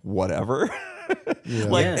just like whatever.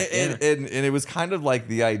 And it was kind of like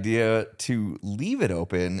the idea to leave it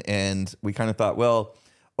open, and we kind of thought, well,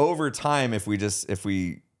 over time, if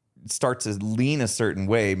we start to lean a certain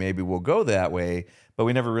way, maybe we'll go that way. But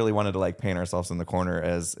we never really wanted to like paint ourselves in the corner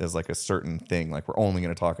as like a certain thing. Like we're only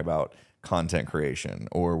going to talk about content creation,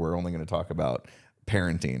 or we're only going to talk about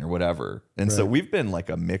parenting or whatever. And so we've been like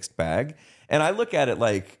a mixed bag. And I look at it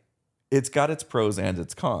like it's got its pros and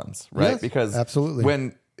its cons, right? Yes, because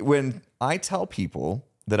absolutely. When I tell people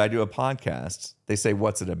that I do a podcast, they say,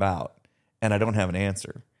 "What's it about?" And I don't have an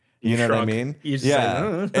answer. You know what I mean? You just say,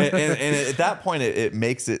 and at that point, it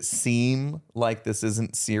makes it seem like this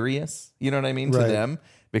isn't serious. You know what I mean to them,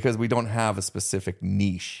 because we don't have a specific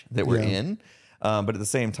niche that we're in. But at the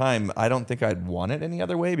same time, I don't think I'd want it any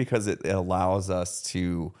other way, because it allows us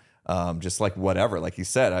to just like whatever. Like you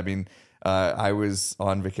said, I mean, I was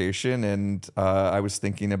on vacation and I was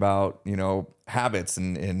thinking about, habits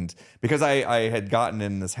and because I had gotten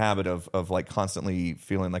in this habit of like constantly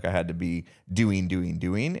feeling like I had to be doing.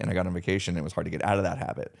 And I got on vacation and it was hard to get out of that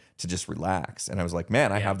habit to just relax. And I was like,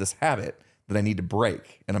 man, I have this habit that I need to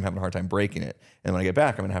break and I'm having a hard time breaking it. And when I get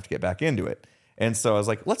back, I'm going to have to get back into it. And so I was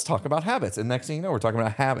like, let's talk about habits. And next thing you know, we're talking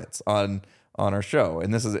about habits on our show.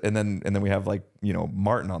 And then we have like,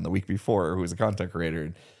 Martin on the week before, who's a content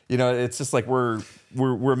creator. It's just like we're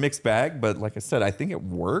a mixed bag, but like I said, I think it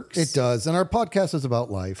works. it does. And our podcast is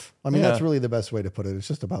about life. I mean, that's really the best way to put it. It's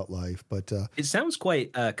just about life. But it sounds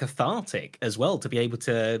quite cathartic as well to be able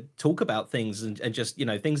to talk about things and just,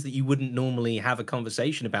 things that you wouldn't normally have a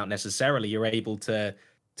conversation about necessarily. You're able to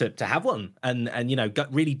have one and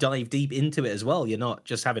really dive deep into it as well. You're not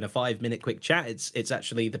just having a 5-minute quick chat. It's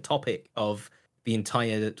actually the topic of the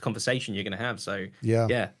entire conversation you're going to have. So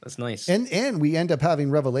yeah, that's nice. And we end up having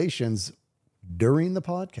revelations during the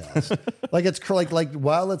podcast. Like it's like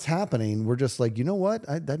while it's happening, we're just like, you know what?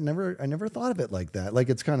 I never thought of it like that. Like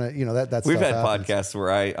it's kind of, that We've stuff had happens. podcasts where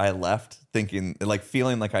I left thinking, like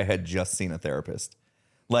feeling like I had just seen a therapist.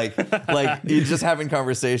 Like you're just having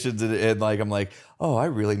conversations and like, I'm like, oh, I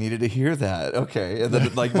really needed to hear that. Okay. And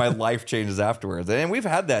then like my life changes afterwards. And we've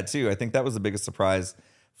had that too. I think that was the biggest surprise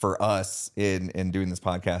for us in doing this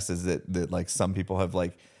podcast, is that like some people have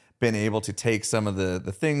like been able to take some of the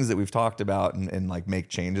things that we've talked about and like make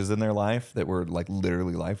changes in their life that were like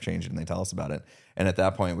literally life changing. And they tell us about it. And at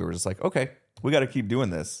that point we were just like, okay, we got to keep doing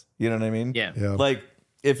this. You know what I mean? Yeah. Like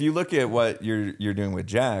if you look at what you're doing with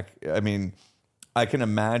Jack, I mean, I can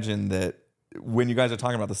imagine that when you guys are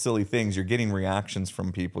talking about the silly things, you're getting reactions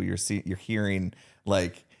from people. You're hearing,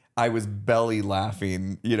 like, I was belly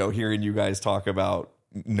laughing, hearing you guys talk about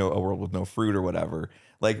a world with no fruit or whatever.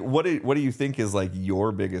 Like, what do you think is like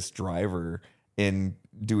your biggest driver in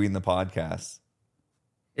doing the podcast?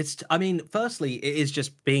 I mean, firstly, it is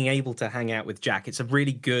just being able to hang out with Jack. It's a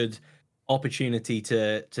really good opportunity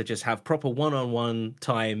to just have proper one-on-one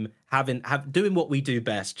time, doing what we do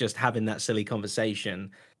best, just having that silly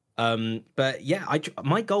conversation. But yeah,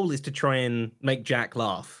 my goal is to try and make Jack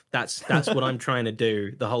laugh. That's what I'm trying to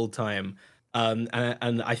do the whole time. And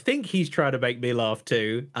I think he's trying to make me laugh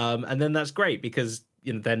too. And then that's great because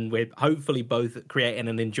then we're hopefully both creating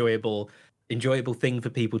an enjoyable thing for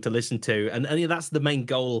people to listen to. And that's the main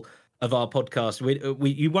goal of our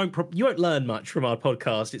podcast. You won't learn much from our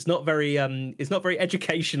podcast. It's not very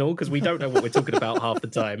educational because we don't know what we're talking about half the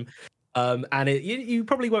time. And you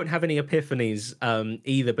probably won't have any epiphanies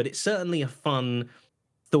either, but it's certainly a fun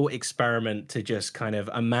thought experiment to just kind of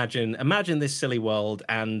imagine this silly world,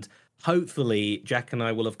 and hopefully Jack and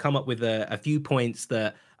I will have come up with a few points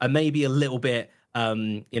that are maybe a little bit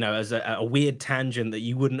as a weird tangent that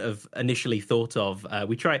you wouldn't have initially thought of.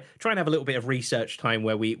 We try and have a little bit of research time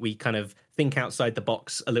where we kind of think outside the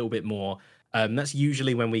box a little bit more. That's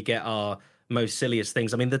usually when we get our most silliest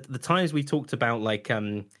things. I mean, the times we talked about, like,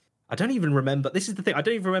 I don't even remember. This is the thing. I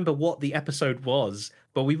don't even remember what the episode was,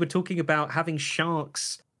 but we were talking about having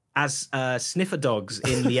sharks as sniffer dogs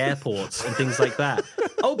in the airports and things like that.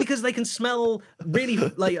 Oh, because they can smell really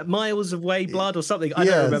like miles away blood or something. I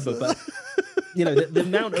don't remember, but the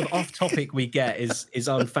amount of off topic we get is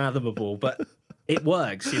unfathomable, but it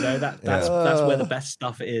works. That's where the best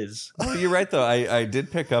stuff is. Oh, you're right though. I did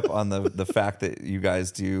pick up on the fact that you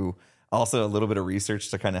guys do also a little bit of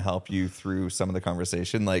research to kind of help you through some of the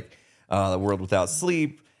conversation, like the world without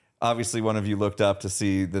sleep. Obviously, one of you looked up to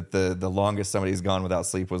see that the longest somebody's gone without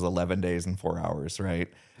sleep was 11 days and 4 hours, right?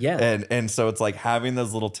 Yeah. And so it's like having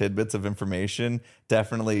those little tidbits of information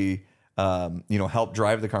definitely help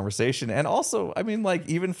drive the conversation. And also, I mean, like,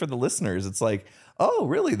 even for the listeners, it's like, oh,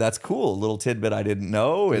 really? That's cool. A little tidbit I didn't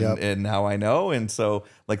know, and now I know. And so,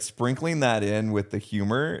 like, sprinkling that in with the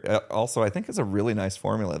humor, also, I think is a really nice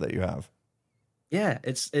formula that you have. Yeah,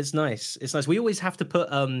 it's nice. It's nice. We always have to put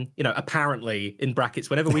apparently in brackets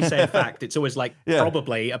whenever we say a fact. It's always like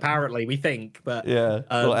probably, apparently, we think, but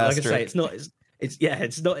like I say, it's not.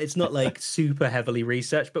 It's not like super heavily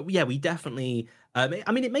researched, but yeah, we definitely. I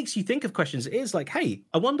mean, it makes you think of questions. It is like, hey,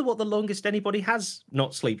 I wonder what the longest anybody has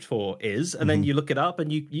not slept for is, and then you look it up,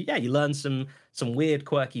 and you learn some weird,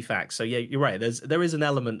 quirky facts. So yeah, you're right. There is an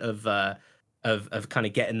element of kind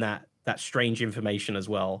of getting that strange information as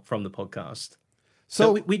well from the podcast.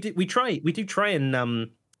 So we do try and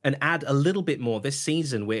add a little bit more this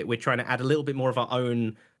season. We're trying to add a little bit more of our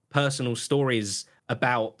own personal stories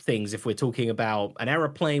about things. If we're talking about an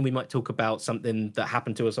aeroplane, we might talk about something that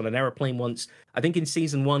happened to us on an aeroplane once. I think in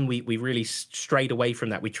season 1 we really strayed away from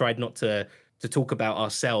that. We tried not to talk about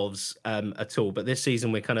ourselves at all. But this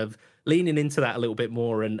season we're kind of leaning into that a little bit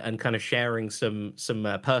more and kind of sharing some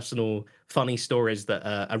personal funny stories that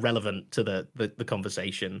are relevant to the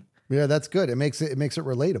conversation. Yeah, that's good. It makes it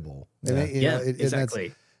relatable. Yeah,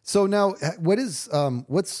 exactly. So now,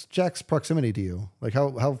 what's Jack's proximity to you? Like,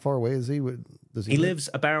 how far away is he? He lives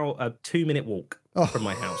about a 2-minute walk from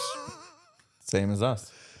my house. Same as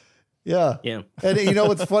us. Yeah. Yeah. And you know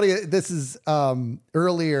what's funny? This is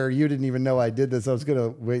earlier. You didn't even know I did this. I was gonna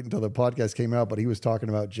wait until the podcast came out, but he was talking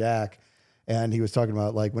about Jack, and he was talking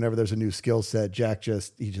about, like, whenever there's a new skill set, Jack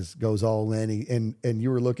just goes all in. And you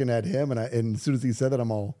were looking at him, and as soon as he said that,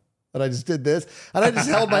 and I just did this, and I just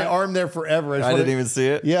held my arm there forever. I didn't even see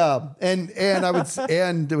it. Yeah, and Impulse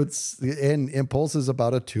is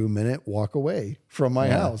about a 2-minute walk away from my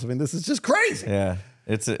house. I mean, this is just crazy. Yeah,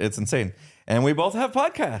 it's insane, and we both have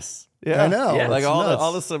podcasts. Yeah, I know. Yeah, like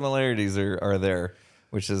all the similarities are there,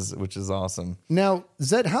 which is awesome. Now,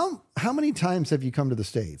 Zed, how many times have you come to the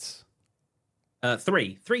States?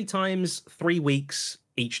 3 times, 3 weeks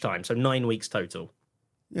each time, so 9 weeks total.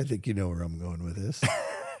 I think you know where I'm going with this.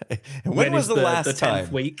 When was the last the 10th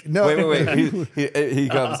time? Week? No, wait. He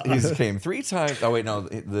came 3 times. Oh wait, no.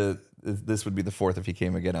 This would be the 4th if he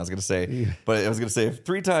came again. I was going to say, but I was going to say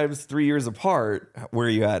 3 times, 3 years apart. Where are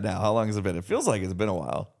you at now? How long has it been? It feels like it's been a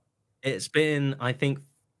while. It's been, I think,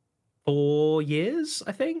 4 years.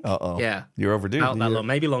 I think. Yeah, you're overdue. About that long,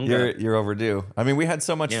 maybe longer. You're overdue. I mean, we had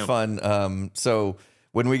so much fun. So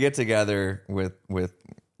when we get together with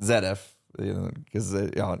Zedef, because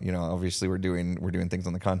obviously we're doing things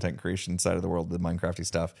on the content creation side of the world, the Minecrafty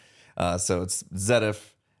stuff. So it's Zedef,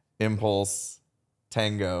 Impulse,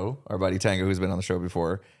 Tango, our buddy Tango, who's been on the show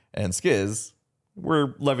before, and Skiz,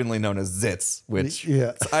 we're lovingly known as Zits, which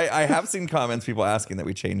I have seen comments, people asking that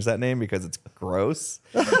we change that name because it's gross.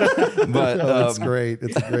 But it's great.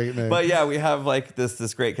 It's a great name. But yeah, we have like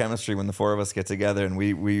this great chemistry when the four of us get together, and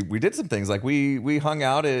we did some things. Like we hung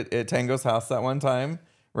out at Tango's house that one time.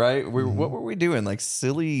 Right? What were we doing? Like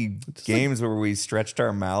silly games where we stretched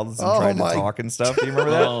our mouths and tried to talk and stuff. Do you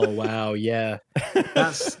remember that? Oh wow, yeah.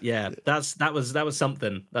 That was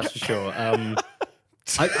something. That's for sure.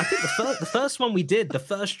 I think the first one we did, the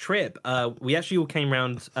first trip, we actually all came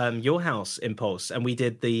around your house, Impulse, and we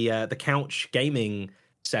did the couch gaming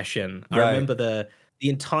session. I remember the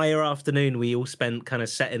entire afternoon we all spent kind of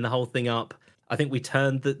setting the whole thing up. I think we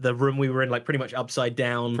turned the room we were in like pretty much upside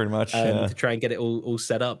down, to try and get it all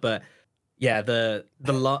set up. But yeah, the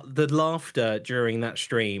laughter during that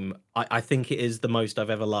stream, I think it is the most I've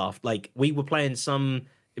ever laughed. Like we were playing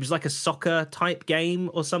it was like a soccer type game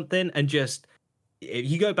or something, and just if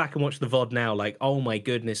you go back and watch the VOD now, like oh my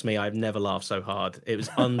goodness me, I've never laughed so hard. It was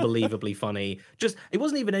unbelievably funny. Just it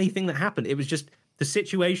wasn't even anything that happened. It was just the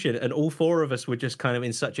situation, and all four of us were just kind of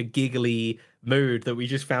in such a giggly mood that we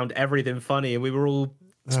just found everything funny, and we were all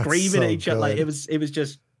screaming at each other. Like it was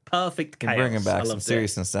just perfect chaos. Bringing back some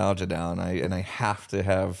serious nostalgia down. I have to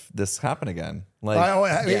have this happen again.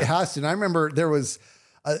 Like it has to. And I remember there was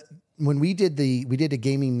when we did a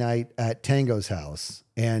gaming night at Tango's house,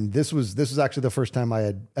 and this was actually the first time I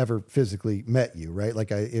had ever physically met you. Right,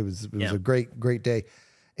 like it was a great day.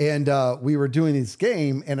 And we were doing this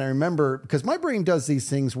game, and I remember because my brain does these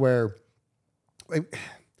things where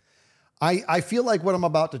I feel like what I'm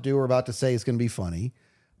about to do or about to say is going to be funny,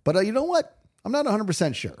 but you know what? I'm not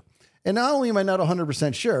 100% sure. And not only am I not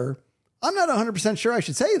 100% sure, I'm not 100% sure I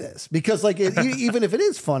should say this because like even if it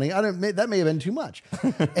is funny, that may have been too much.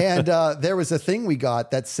 And there was a thing we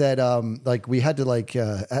got that said like we had to like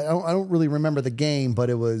I don't really remember the game, but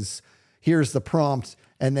it was here's the prompt,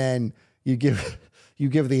 and then you give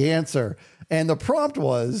the answer. And the prompt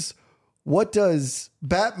was, what does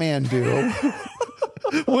Batman do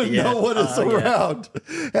when no one is around?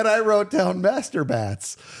 Yeah. And I wrote down Master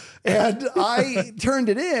Bats. And I turned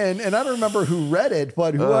it in, and I don't remember who read it,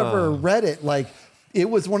 but whoever read it, like, it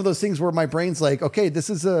was one of those things where my brain's like, okay, this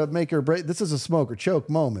is a make or break. This is a smoke or choke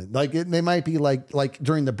moment. Like they might be like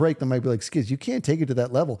during the break, they might be like, Skiz, you can't take it to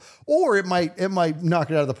that level. Or it might knock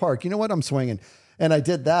it out of the park. You know what? I'm swinging. And I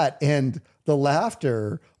did that. And the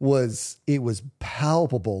laughter was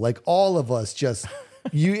palpable. Like all of us just,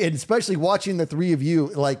 and especially watching the three of you,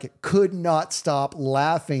 like could not stop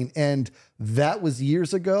laughing. And that was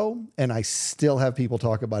years ago. And I still have people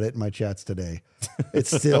talk about it in my chats today. It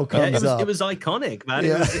still comes up. It was iconic, man.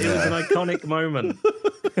 Yeah. It was an iconic moment.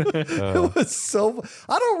 It was so,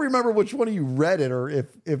 I don't remember which one of you read it or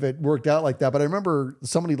if it worked out like that, but I remember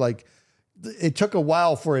somebody like, it took a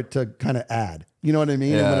while for it to kind of add. You know what I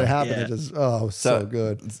mean? Yeah. And when it happened, it just, so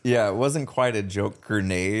good. Yeah, it wasn't quite a joke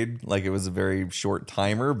grenade. Like, it was a very short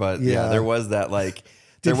timer, but yeah there was that, like,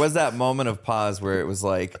 there was that moment of pause where it was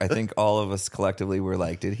like, I think all of us collectively were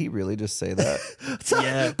like, did he really just say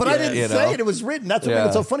that? But I didn't say it. It was written. That's what made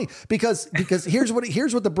it so funny. Because here's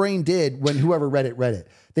what the brain did when whoever read it.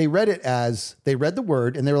 They read it as, they read the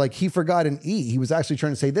word and they were like, he forgot an E. He was actually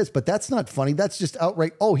trying to say this, but that's not funny. That's just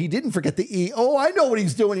outright, oh, he didn't forget the E. Oh, I know what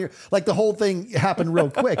he's doing here. Like the whole thing happened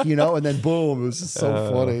real quick, you know, and then boom, it was just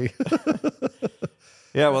so funny.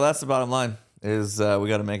 Yeah, well, that's the bottom line is we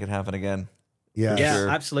got to make it happen again. Yeah, sure.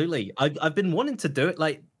 Absolutely. I've been wanting to do it.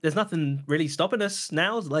 Like, there's nothing really stopping us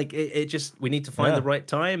now. Like, it just, we need to find the right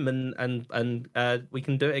time and we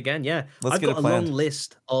can do it again. Yeah. I've got a long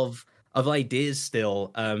list of ideas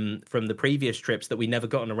still from the previous trips that we never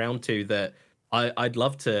gotten around to that I'd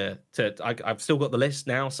love to I've still got the list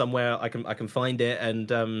now somewhere. I can find it.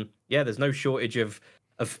 And there's no shortage of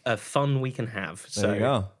fun we can have. So there you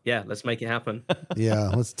go. Yeah, let's make it happen. Yeah,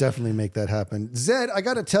 let's definitely make that happen. Zed, I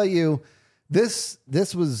got to tell you, this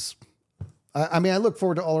was, I mean, I look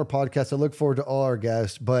forward to all our podcasts. I look forward to all our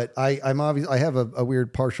guests, but I'm obvious. I have a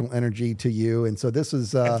weird partial energy to you. And so this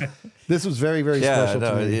was very, very special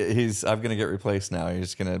to me. I'm going to get replaced now.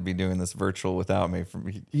 He's going to be doing this virtual without me.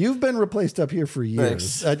 You've been replaced up here for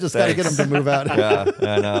years. I just got to get him to move out. Yeah,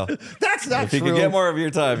 I know. That's not true. If he could get more of your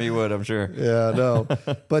time, he would, I'm sure. Yeah, no.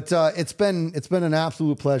 But it's been an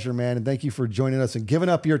absolute pleasure, man. And thank you for joining us and giving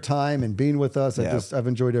up your time and being with us. I've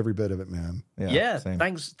enjoyed every bit of it, man. Yeah.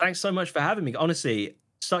 Thanks so much for having me. Honestly,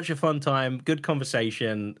 such a fun time. Good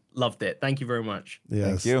conversation. Loved it. Thank you very much.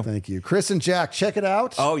 Yes, thank you. Kris and Jack, check it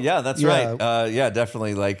out. Oh, yeah, that's right.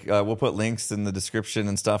 Definitely. Like, we'll put links in the description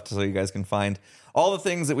and stuff so you guys can find all the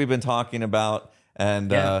things that we've been talking about.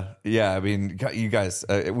 And I mean, you guys,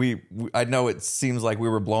 I know it seems like we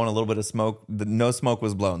were blowing a little bit of smoke. No smoke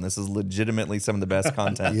was blown. This is legitimately some of the best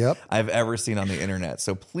content Yep. I've ever seen on the internet.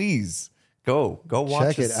 So please go watch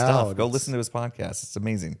Check his it stuff. out. Go listen to his podcast. It's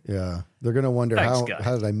amazing. Yeah. They're going to wonder Thanks, guys.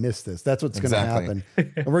 how did I miss this? That's what's going to Exactly.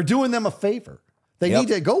 happen. And we're doing them a favor. They Yep. need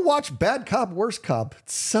to go watch Bad Cop, Worst Cop.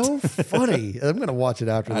 It's so funny. I'm going to watch it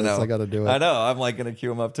after this. I got to do it. I know. I'm like going to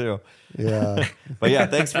cue him up too. Yeah. But yeah,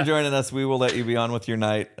 thanks for joining us. We will let you be on with your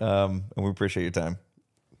night. And we appreciate your time.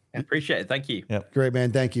 I appreciate it. Thank you. Yep. Great,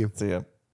 man. Thank you. See ya.